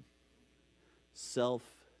lamb.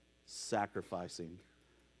 Self-sacrificing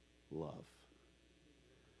love.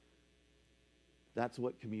 That's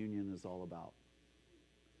what communion is all about.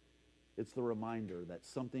 It's the reminder that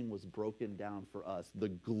something was broken down for us. The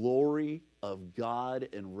glory of God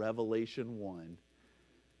in Revelation 1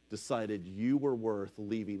 decided you were worth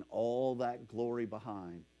leaving all that glory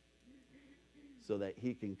behind so that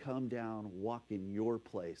he can come down, walk in your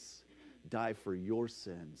place, die for your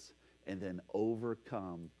sins, and then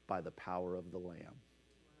overcome by the power of the Lamb.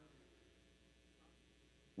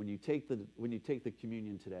 When you take the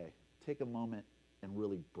communion today, take a moment and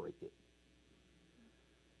really break it.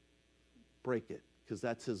 Break it, because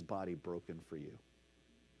that's his body broken for you.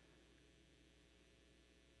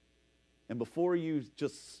 And before you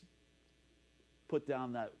just put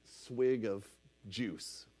down that swig of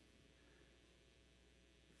juice,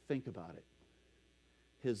 think about it.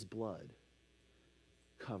 His blood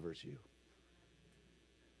covers you.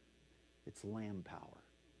 It's lamb power.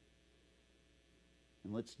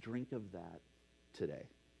 And let's drink of that today.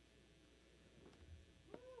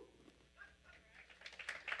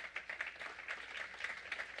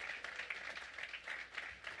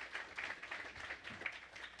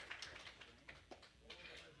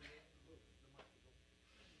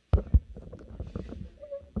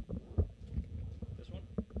 This one?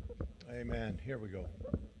 Amen. Here we go.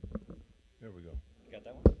 Here we go. You got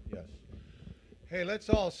that one? Yes. Hey, let's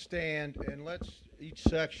all stand and let's each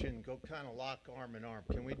section go kind of lock arm in arm.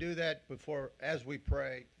 Can we do that before, as we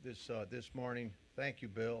pray this morning? Thank you,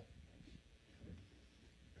 Bill.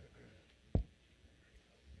 Let's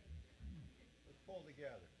pull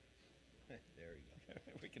together. There you go.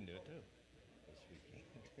 We can do it too. Yes, we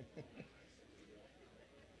can.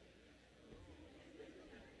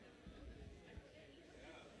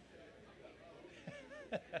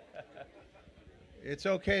 It's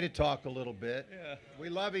okay to talk a little bit. Yeah. We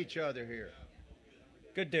love each other here.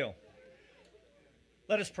 Good deal.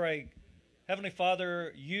 Let us pray. Heavenly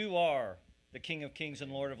Father, you are the King of Kings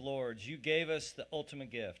and Lord of Lords. You gave us the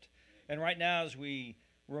ultimate gift. And right now, as we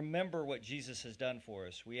remember what Jesus has done for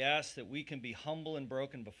us, we ask that we can be humble and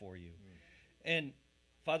broken before you. And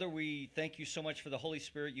Father, we thank you so much for the Holy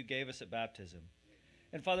Spirit you gave us at baptism.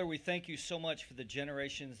 And Father, we thank you so much for the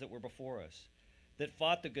generations that were before us, that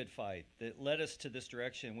fought the good fight, that led us to this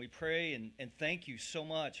direction. We pray and thank you so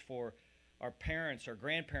much for our parents, our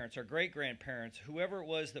grandparents, our great-grandparents, whoever it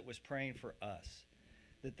was that was praying for us,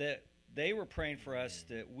 that they were praying for us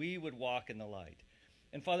that we would walk in the light.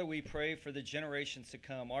 And Father, we pray for the generations to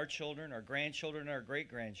come, our children, our grandchildren, our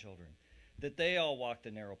great-grandchildren, that they all walk the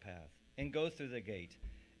narrow path and go through the gate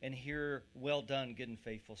and hear, well done, good and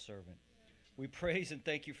faithful servant. We praise and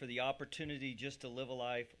thank you for the opportunity just to live a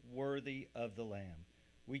life worthy of the Lamb.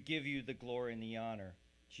 We give you the glory and the honor.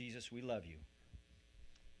 Jesus, we love you.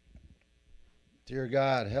 Dear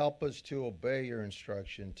God, help us to obey your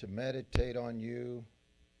instruction, to meditate on you,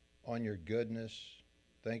 on your goodness.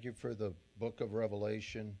 Thank you for the book of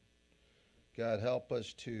Revelation. God, help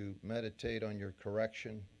us to meditate on your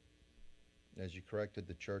correction as you corrected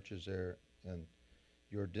the churches there, and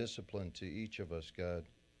your discipline to each of us, God.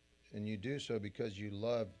 And you do so because you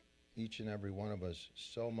love each and every one of us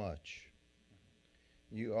so much.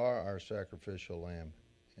 You are our sacrificial lamb.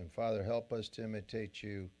 And Father, help us to imitate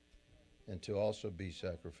you and to also be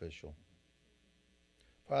sacrificial.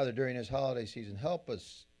 Father, during this holiday season, help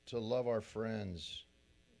us to love our friends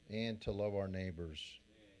and to love our neighbors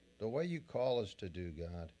the way you call us to do,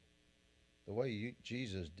 God, the way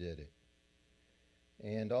Jesus did it.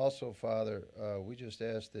 And also, Father, we just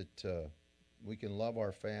ask that we can love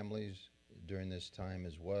our families during this time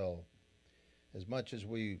as well. As much as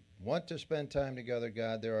we want to spend time together,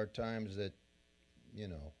 God, there are times that,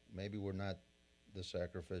 maybe we're not the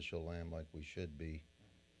sacrificial lamb like we should be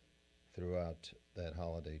throughout that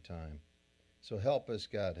holiday time. So help us,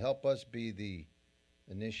 God. Help us be the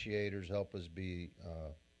initiators. Help us be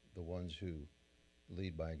the ones who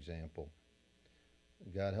lead by example.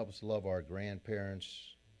 God, help us love our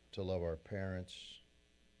grandparents, to love our parents,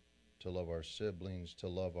 to love our siblings, to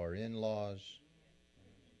love our in-laws.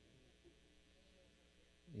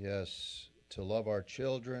 Yes, to love our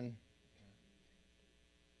children,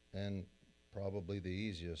 and probably the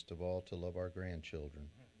easiest of all, to love our grandchildren.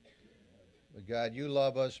 But God, you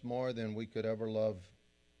love us more than we could ever love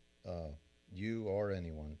you or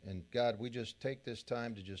anyone. And God, we just take this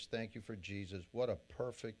time to just thank you for Jesus. What a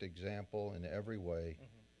perfect example in every way.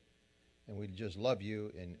 And we just love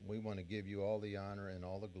you, and we want to give you all the honor and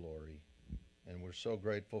all the glory. And we're so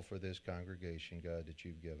grateful for this congregation, God, that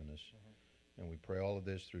you've given us. And we pray all of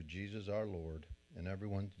this through Jesus our Lord. And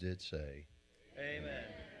everyone did say, Amen.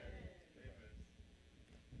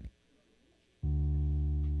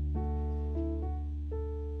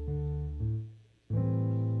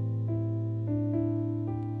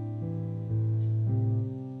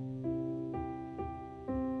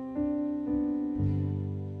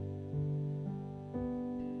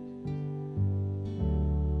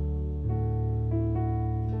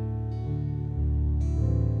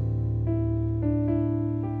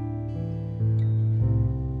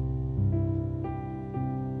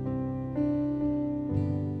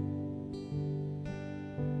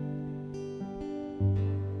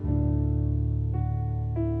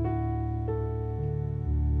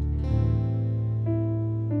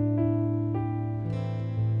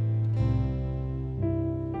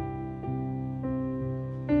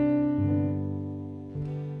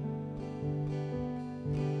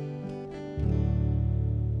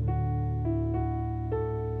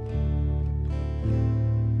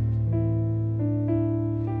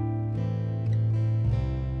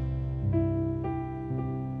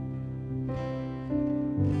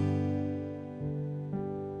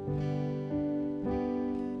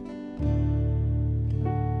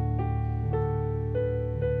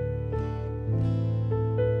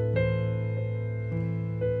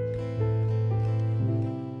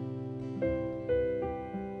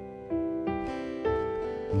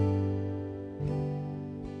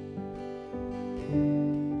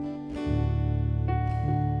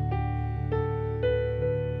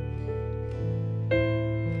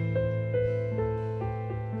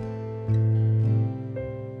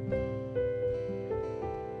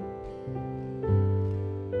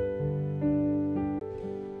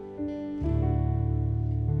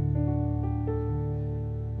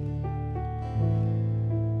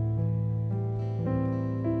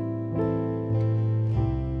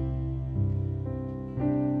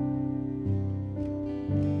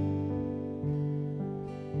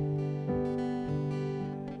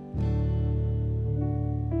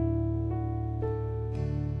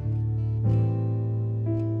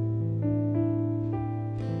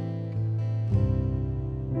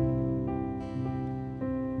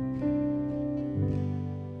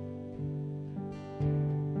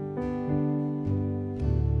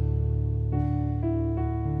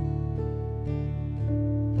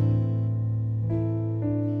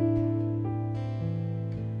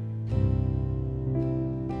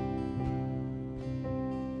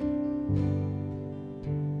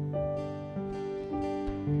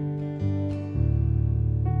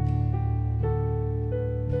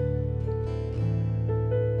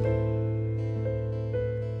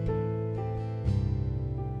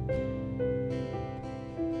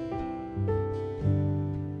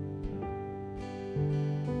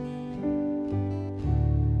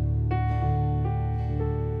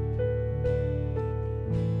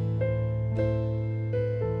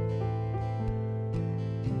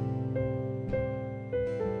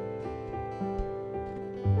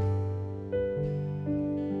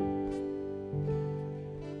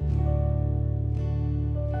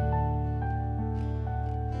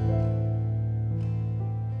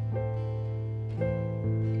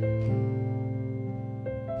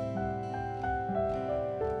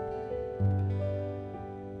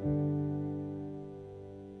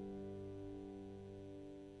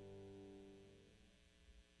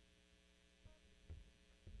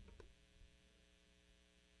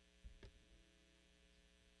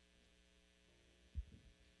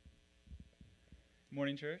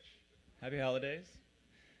 Morning, church. Happy holidays.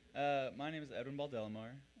 My name is Edwin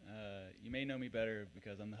Baldelamar. You may know me better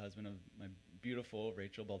because I'm the husband of my beautiful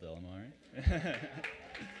Rachel Baldelamar.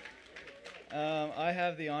 I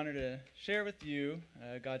have the honor to share with you,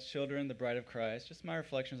 God's children, the bride of Christ, just my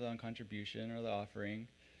reflections on contribution or the offering,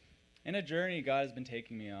 and a journey God has been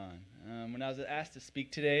taking me on. When I was asked to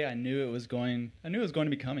speak today, I knew it was going to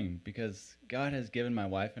be coming because God has given my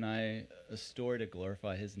wife and I a story to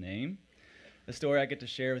glorify His name, a story I get to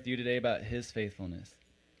share with you today about His faithfulness.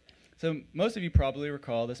 So most of you probably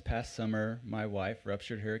recall this past summer, my wife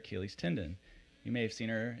ruptured her Achilles tendon. You may have seen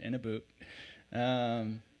her in a boot.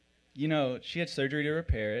 She had surgery to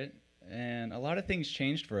repair it, and a lot of things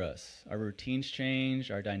changed for us. Our routines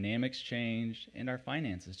changed, our dynamics changed, and our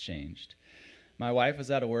finances changed. My wife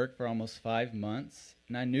was out of work for almost 5 months,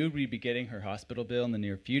 and I knew we'd be getting her hospital bill in the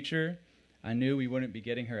near future. I knew we wouldn't be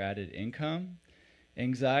getting her added income.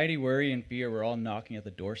 Anxiety, worry, and fear were all knocking at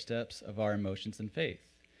the doorsteps of our emotions and faith.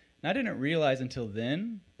 And I didn't realize until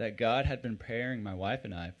then that God had been preparing my wife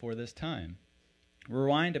and I for this time.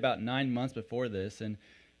 Rewind about 9 months before this, and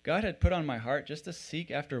God had put on my heart just to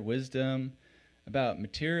seek after wisdom about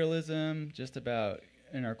materialism, just about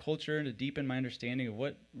in our culture, and to deepen my understanding of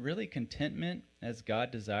what really contentment as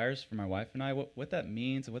God desires for my wife and I, what that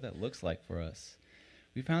means and what that looks like for us.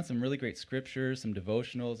 We found some really great scriptures, some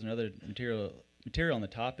devotionals, and other material on the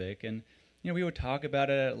topic, and we would talk about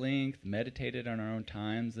it at length, meditate it on our own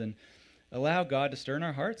times, and allow God to stir in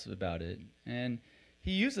our hearts about it. And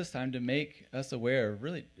He used this time to make us aware of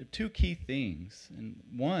really two key things. And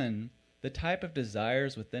one, the type of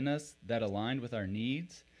desires within us that aligned with our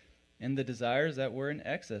needs, and the desires that were in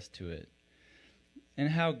excess to it.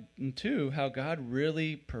 And two, how God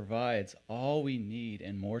really provides all we need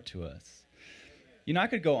and more to us. I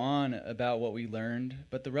could go on about what we learned,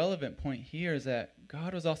 but the relevant point here is that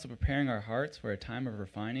God was also preparing our hearts for a time of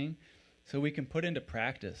refining so we can put into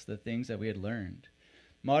practice the things that we had learned.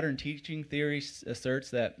 Modern teaching theory asserts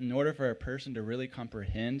that in order for a person to really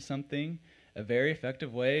comprehend something, a very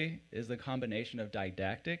effective way is the combination of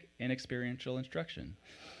didactic and experiential instruction.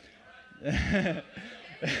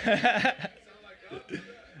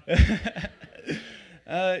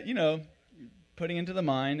 Putting into the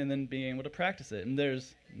mind and then being able to practice it. And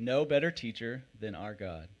there's no better teacher than our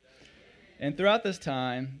God. And throughout this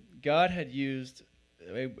time, God had used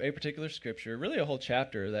a particular scripture, really a whole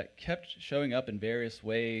chapter that kept showing up in various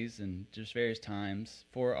ways and just various times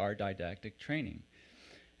for our didactic training.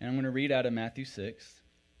 And I'm going to read out of Matthew 6.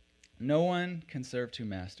 No one can serve two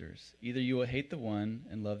masters. Either you will hate the one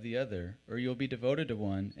and love the other, or you will be devoted to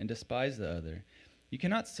one and despise the other. You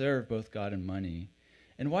cannot serve both God and money.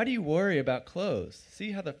 And why do you worry about clothes?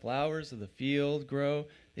 See how the flowers of the field grow?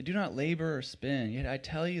 They do not labor or spin. Yet I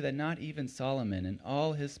tell you that not even Solomon in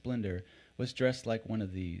all his splendor was dressed like one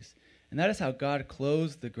of these. And that is how God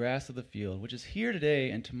clothes the grass of the field, which is here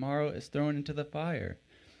today and tomorrow is thrown into the fire.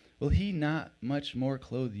 Will He not much more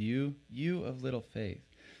clothe you, you of little faith?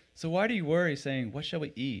 So why do you worry, saying, what shall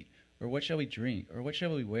we eat? Or what shall we drink? Or what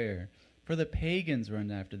shall we wear? For the pagans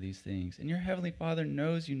run after these things, and your heavenly Father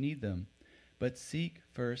knows you need them. But seek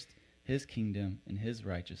first His kingdom and His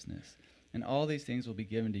righteousness, and all these things will be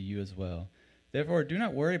given to you as well. Therefore, do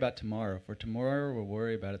not worry about tomorrow, for tomorrow will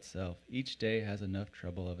worry about itself. Each day has enough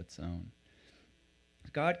trouble of its own.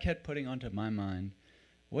 God kept putting onto my mind,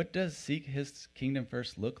 what does seek His kingdom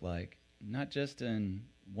first look like? Not just in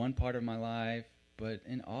one part of my life, but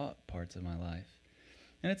in all parts of my life.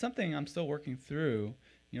 And it's something I'm still working through,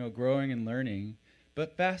 growing and learning.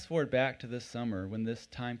 But fast forward back to this summer when this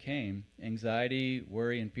time came, anxiety,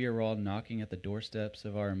 worry, and fear were all knocking at the doorsteps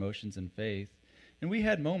of our emotions and faith. And we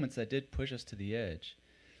had moments that did push us to the edge.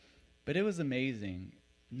 But it was amazing.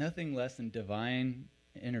 Nothing less than divine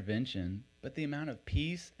intervention, but the amount of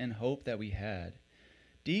peace and hope that we had.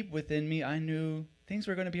 Deep within me, I knew things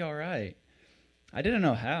were going to be all right. I didn't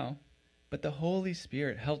know how, but the Holy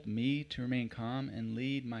Spirit helped me to remain calm and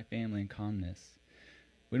lead my family in calmness.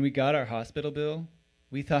 When we got our hospital bill,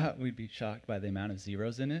 we thought we'd be shocked by the amount of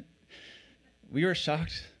zeros in it. We were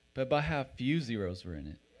shocked, but by how few zeros were in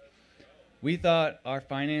it. We thought our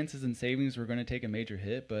finances and savings were going to take a major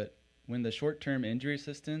hit, but when the short-term injury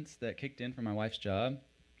assistance that kicked in from my wife's job,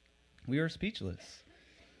 we were speechless.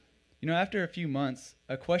 After a few months,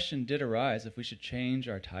 a question did arise if we should change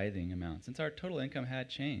our tithing amount, since our total income had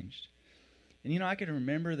changed. And I could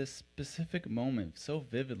remember this specific moment so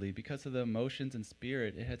vividly because of the emotions and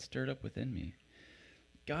spirit it had stirred up within me.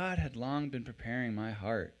 God had long been preparing my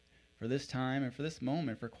heart for this time and for this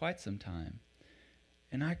moment for quite some time.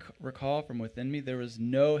 And I recall from within me there was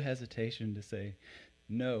no hesitation to say,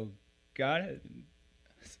 no, God had...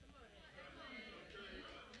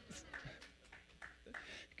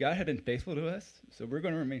 God had been faithful to us, so we're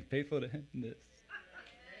going to remain faithful to him in this.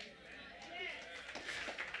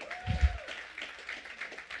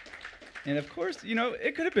 And of course,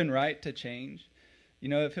 it could have been right to change,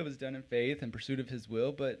 if it was done in faith and pursuit of his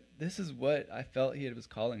will, but this is what I felt he was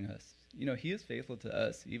calling us. He is faithful to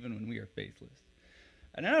us even when we are faithless.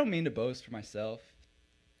 And I don't mean to boast for myself.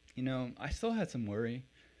 I still had some worry,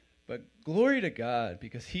 but glory to God,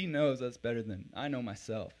 because he knows us better than I know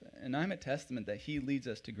myself. And I'm a testament that he leads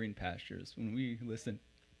us to green pastures when we listen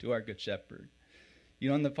to our good shepherd.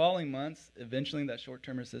 In the following months, eventually that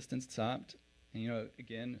short-term assistance stopped. And,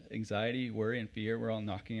 again, anxiety, worry, and fear were all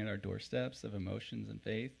knocking at our doorsteps of emotions and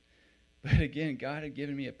faith. But again, God had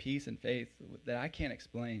given me a peace and faith that I can't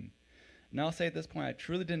explain. And I'll say at this point, I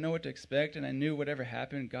truly didn't know what to expect, and I knew whatever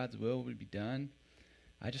happened, God's will would be done.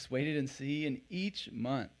 I just waited and see, and each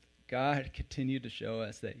month, God continued to show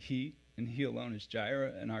us that he and he alone is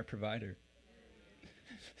Jireh and our provider.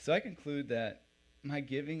 So I conclude that my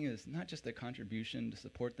giving is not just a contribution to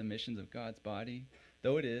support the missions of God's body,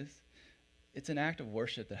 though it is. It's an act of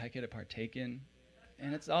worship that I get to partake in,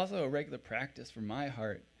 and it's also a regular practice for my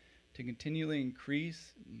heart to continually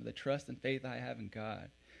increase the trust and faith I have in God,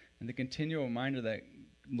 and the continual reminder that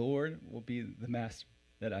Lord will be the master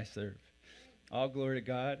that I serve. All glory to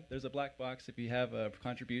God. There's a black box. If you have a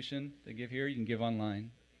contribution to give here, you can give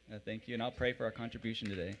online. Thank you, and I'll pray for our contribution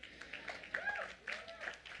today.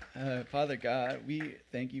 Father God, we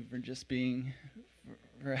thank you for just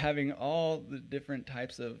for having all the different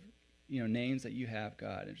types of names that you have,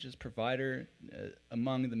 God. It's just provider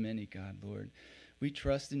among the many, God, Lord. We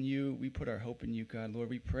trust in you. We put our hope in you, God, Lord.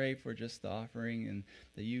 We pray for just the offering and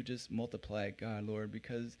that you just multiply it, God, Lord,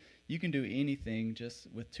 because you can do anything just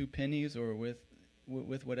with 2 pennies or with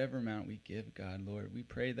whatever amount we give, God, Lord. We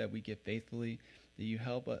pray that we give faithfully, that you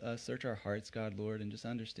help us search our hearts, God, Lord, and just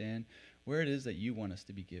understand where it is that you want us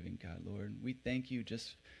to be giving, God, Lord. We thank you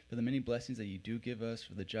just for the many blessings that you do give us,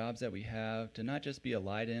 for the jobs that we have, to not just be a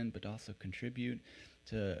light in, but also contribute,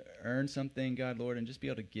 to earn something, God, Lord, and just be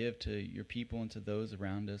able to give to your people and to those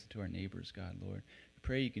around us, to our neighbors, God, Lord. We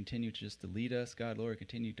pray you continue just to lead us, God, Lord,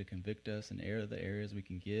 continue to convict us in the areas we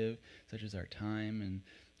can give, such as our time and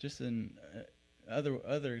just in other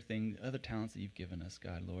talents that you've given us,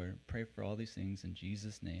 God, Lord. Pray for all these things in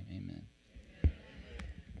Jesus' name, amen.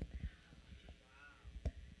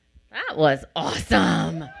 That was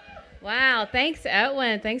awesome. Wow. Thanks,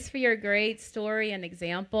 Edwin. Thanks for your great story and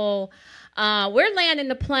example. We're landing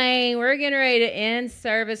the plane. We're getting ready to end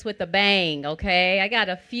service with a bang, okay? I got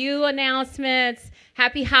a few announcements.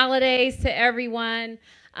 Happy holidays to everyone.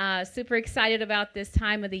 Super excited about this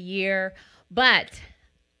time of the year. But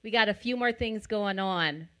we got a few more things going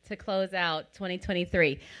on to close out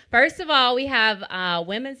 2023. First of all, we have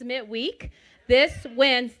Women's Midweek this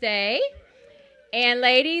Wednesday. And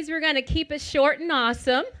ladies, we're going to keep it short and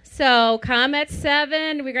awesome. So come at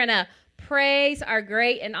 7. We're going to praise our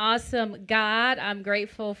great and awesome God. I'm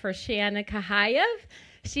grateful for Shannon Kahayev.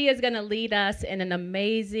 She is going to lead us in an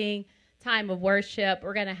amazing time of worship.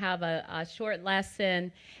 We're going to have a short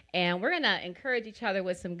lesson, and we're going to encourage each other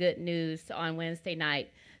with some good news on Wednesday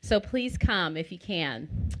night. So please come if you can.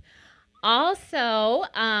 Also,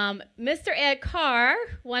 Mr. Ed Carr,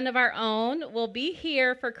 one of our own, will be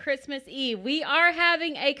here for Christmas Eve. We are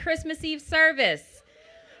having a Christmas Eve service,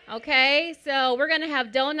 okay? So we're going to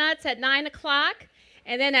have donuts at 9 o'clock,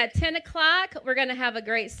 and then at 10 o'clock, we're going to have a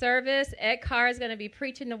great service. Ed Carr is going to be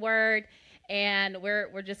preaching the word, and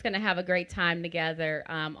we're just going to have a great time together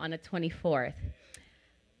on the 24th.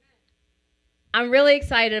 I'm really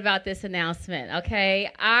excited about this announcement, okay?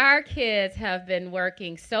 Our kids have been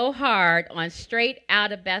working so hard on Straight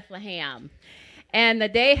Out of Bethlehem, and the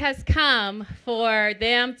day has come for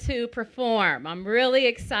them to perform. I'm really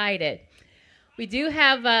excited. We do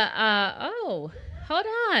have oh, hold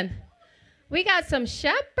on. We got some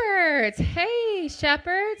shepherds. Hey,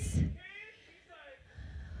 shepherds.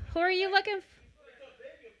 Who are you looking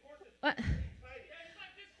for? What?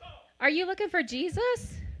 Are you looking for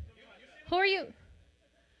Jesus? Who are you?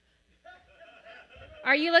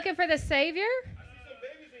 Are you looking for the Savior?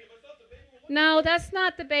 No, that's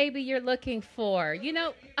not the baby you're looking for.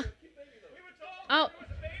 Oh,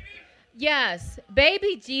 yes.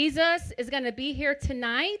 Baby Jesus is going to be here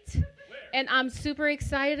tonight, and I'm super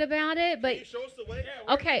excited about it. But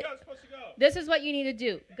okay, this is what you need to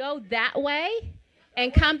do. Go that way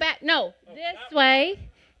and come back. No, this way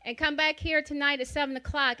and come back here tonight at 7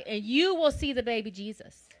 o'clock, and you will see the baby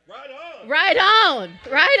Jesus. Right on. Right on.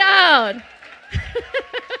 Right on.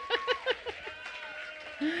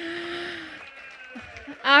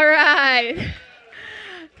 All right.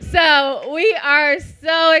 So we are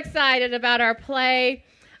so excited about our play.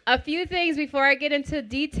 A few things before I get into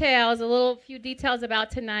details, few details about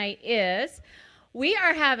tonight is we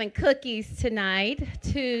are having cookies tonight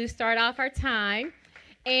to start off our time.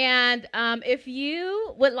 And if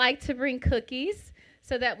you would like to bring cookies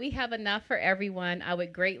so that we have enough for everyone, I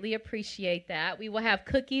would greatly appreciate that. We will have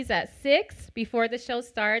cookies at 6 before the show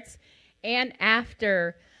starts and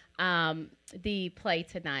after the play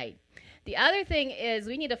tonight. The other thing is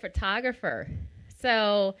we need a photographer.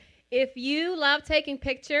 So if you love taking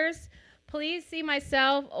pictures, please see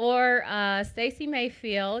myself or Stacy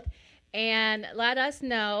Mayfield and let us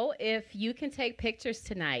know if you can take pictures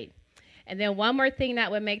tonight. And then one more thing that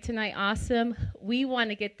would make tonight awesome, we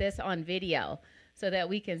want to get this on video so that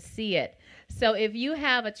we can see it. So if you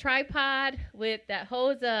have a tripod that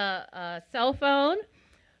holds a cell phone,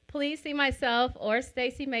 please see myself or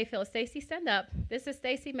Stacy Mayfield. Stacy, stand up. This is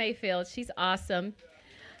Stacy Mayfield. She's awesome.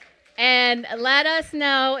 And let us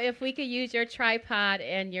know if we could use your tripod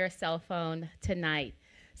and your cell phone tonight.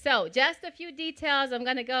 So just a few details. I'm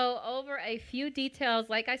going to go over a few details.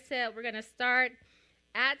 Like I said, we're going to start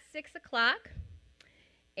at 6 o'clock.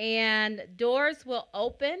 And doors will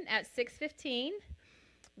open at 6:15.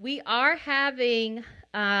 We are having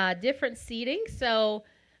different seating. So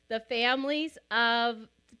the families of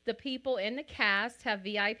the people in the cast have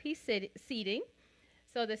VIP seating.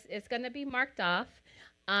 So this is going to be marked off.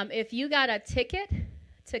 If you got a ticket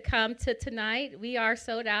to come to tonight, we are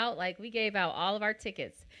sold out. Like, we gave out all of our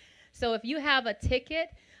tickets. So if you have a ticket,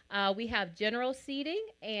 we have general seating,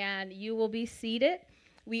 and you will be seated.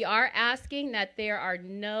 We are asking that there are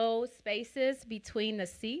no spaces between the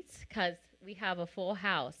seats because we have a full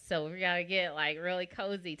house. So we got to get, like, really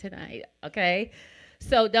cozy tonight, okay?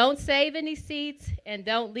 So don't save any seats and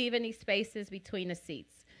don't leave any spaces between the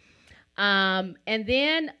seats. And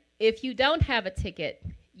then if you don't have a ticket,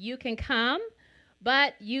 you can come,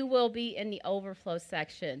 but you will be in the overflow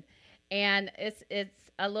section. And it's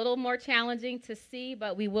a little more challenging to see,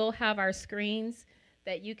 but we will have our screens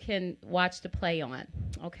that you can watch the play on,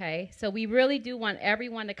 okay? So we really do want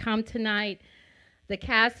everyone to come tonight. The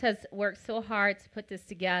cast has worked so hard to put this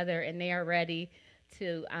together, and they are ready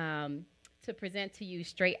to present to you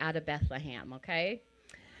straight out of Bethlehem, okay?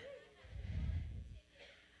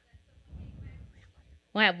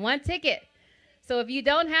 We'll have one ticket. So if you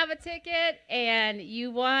don't have a ticket and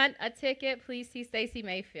you want a ticket, please see Stacy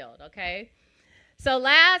Mayfield, okay? So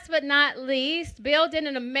last but not least, Bill did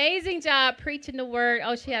an amazing job preaching the word.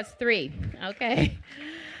 Oh, she has 3, okay?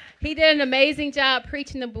 He did an amazing job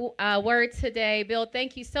preaching the word today. Bill,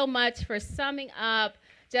 thank you so much for summing up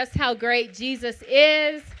just how great Jesus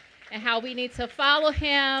is and how we need to follow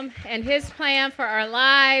him and his plan for our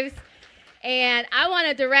lives. And I want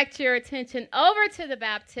to direct your attention over to the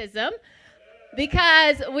baptism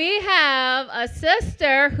because we have a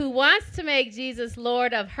sister who wants to make Jesus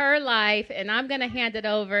Lord of her life, and I'm going to hand it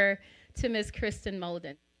over to Miss Kristen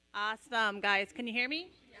Moulden. Awesome, guys. Can you hear me?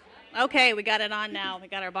 Okay, we got it on now. We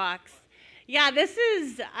got our box. Yeah,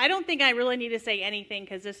 I don't think I really need to say anything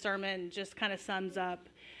because this sermon just kind of sums up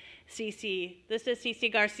Cece. This is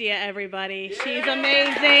Cece Garcia, everybody. She's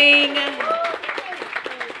amazing.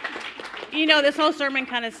 You know, this whole sermon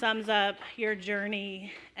kind of sums up your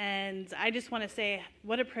journey, and I just want to say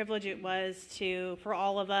what a privilege it was for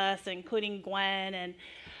all of us, including Gwen, and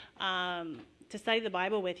to study the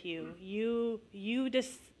Bible with you. You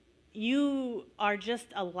are just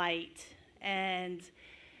a light, and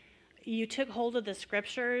you took hold of the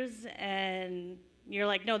scriptures, and you're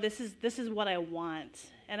like, no, this is what I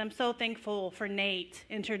want. And I'm so thankful for Nate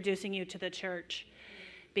introducing you to the church.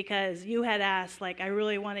 Because you had asked, like, I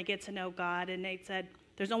really want to get to know God. And Nate said,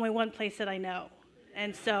 there's only one place that I know.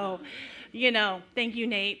 And so, you know, thank you,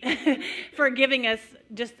 Nate, for giving us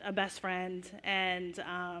just a best friend. And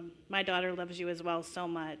my daughter loves you as well so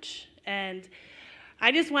much. And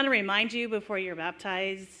I just want to remind you before you're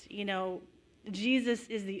baptized, you know, Jesus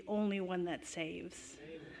is the only one that saves.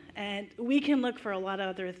 And we can look for a lot of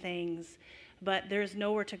other things, but there's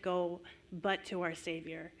nowhere to go but to our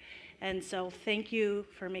Savior. And so thank you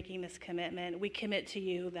for making this commitment. We commit to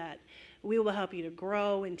you that we will help you to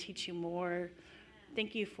grow and teach you more.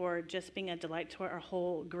 Thank you for just being a delight to our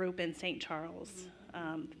whole group in St. Charles.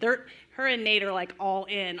 Her and Nate are like all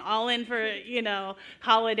in for, you know,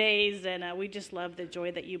 holidays. And we just love the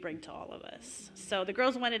joy that you bring to all of us. So the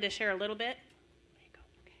girls wanted to share a little bit.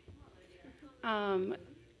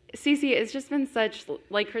 Cece, it's just been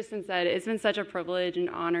like Kristen said, it's been such a privilege and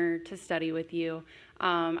honor to study with you.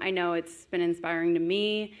 I know it's been inspiring to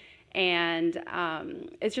me, and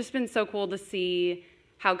it's just been so cool to see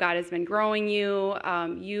how God has been growing you.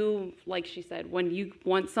 You, like she said, when you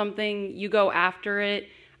want something, you go after it.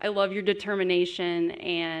 I love your determination,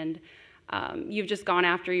 and you've just gone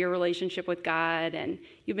after your relationship with God, and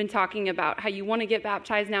you've been talking about how you want to get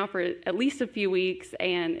baptized now for at least a few weeks,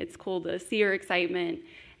 and it's cool to see your excitement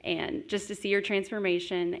and just to see your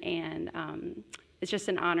transformation, and it's just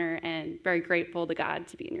an honor and very grateful to God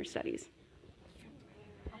to be in your studies.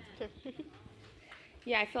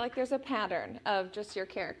 Yeah, I feel like there's a pattern of just your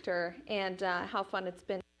character and how fun it's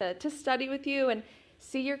been to study with you and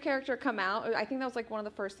see your character come out. I think that was like one of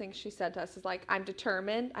the first things she said to us is like, I'm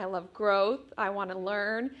determined, I love growth, I want to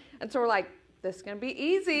learn. And so we're like, this is going to be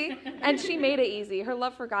easy. And she made it easy. Her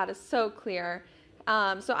love for God is so clear.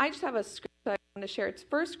 So I just have a scripture I want to share. It's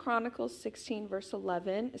 1 Chronicles 16, verse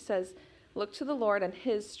 11. It says, look to the Lord and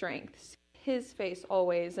his strength, see his face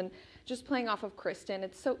always. And just playing off of Kristen,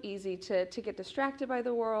 it's so easy to get distracted by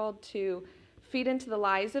the world, to feed into the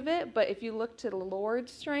lies of it, but if you look to the Lord's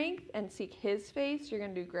strength and seek his face, you're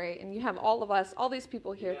going to do great. And you have all of us, all these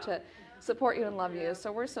people here to support you and love you.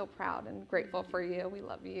 So we're so proud and grateful for you. We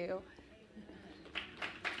love you.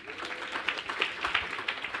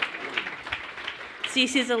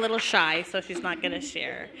 Cece's a little shy, so she's not going to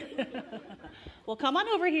share. Well, come on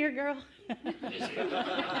over here, girl.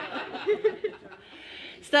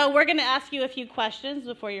 So we're going to ask you a few questions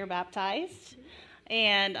before you're baptized.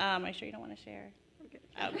 And are you sure you don't want to share?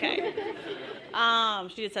 Okay.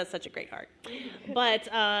 She just has such a great heart. But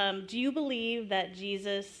do you believe that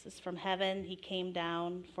Jesus is from heaven? He came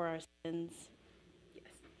down for our sins? Yes.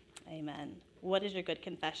 Amen. What is your good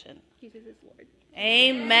confession? Jesus is Lord.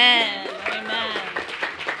 Amen. Amen.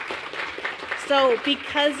 So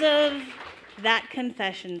because of that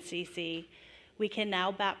confession, Cece, we can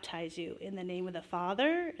now baptize you in the name of the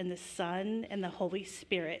Father and the Son and the Holy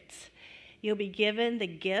Spirit. You'll be given the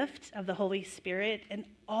gift of the Holy Spirit, and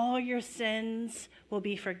all your sins will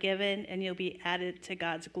be forgiven, and you'll be added to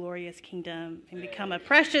God's glorious kingdom and become a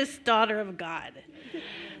precious daughter of God.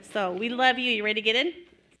 So we love you. You ready to get in?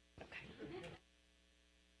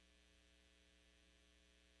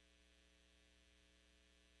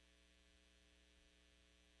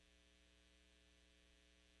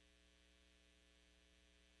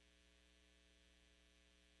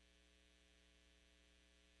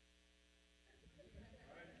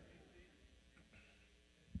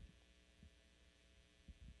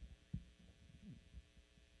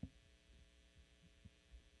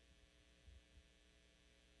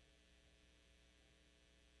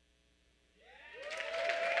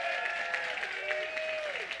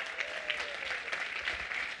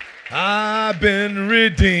 I've been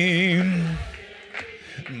redeemed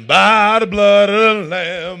by the blood of the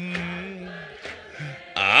Lamb.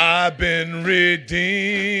 I've been redeemed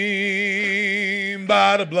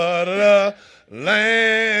by the blood of the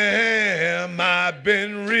Lamb. I've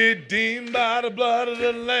been redeemed by the blood of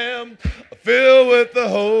the Lamb. Filled with the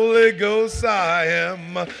Holy Ghost I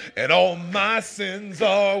am, and all my sins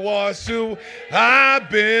are washed away. I've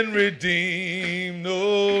been redeemed.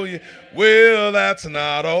 Oh, yeah. Well, that's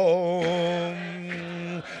not all.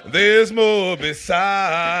 There's more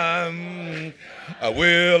beside.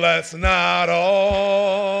 Well, that's not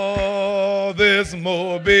all. There's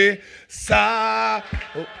more beside.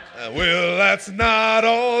 Oh. Well, that's not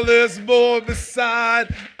all, there's more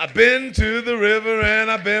beside. I've been to the river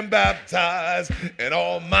and I've been baptized, and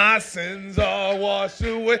all my sins are washed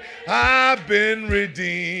away. I've been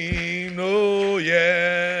redeemed, oh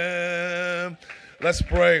yeah. Let's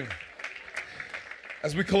pray.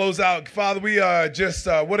 As we close out, Father, we are just,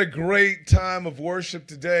 what a great time of worship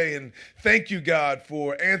today. And thank you, God,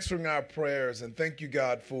 for answering our prayers. And thank you,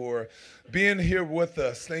 God, for being here with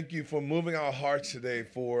us. Thank you for moving our hearts today,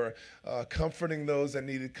 for comforting those that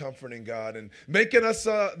needed comforting, God, and making us,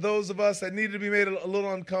 those of us that needed to be made a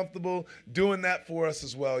little uncomfortable, doing that for us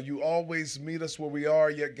as well. You always meet us where we are,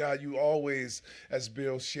 yet, God, you always, as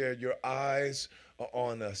Bill shared, your eyes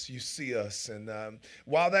on us. You see us. And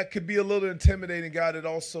while that could be a little intimidating, God, it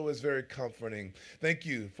also is very comforting. Thank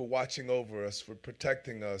you for watching over us, for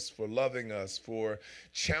protecting us, for loving us, for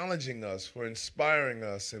challenging us, for inspiring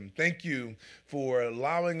us. And thank you for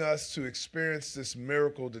allowing us to experience this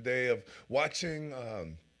miracle today of watching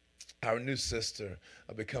our new sister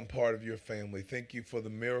become part of your family. Thank you for the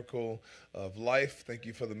miracle of life. Thank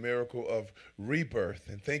you for the miracle of rebirth.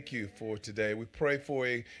 And thank you for today. We pray for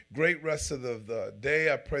a great rest of the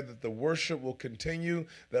day. I pray that the worship will continue,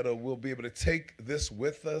 that we'll be able to take this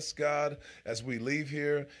with us, God, as we leave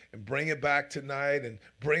here and bring it back tonight and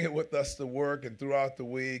bring it with us to work and throughout the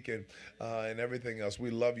week and everything else. We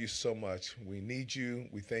love you so much. We need you.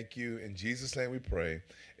 We thank you. In Jesus' name we pray.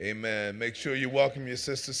 Amen. Make sure you welcome your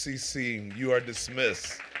sister CC. You are dismissed.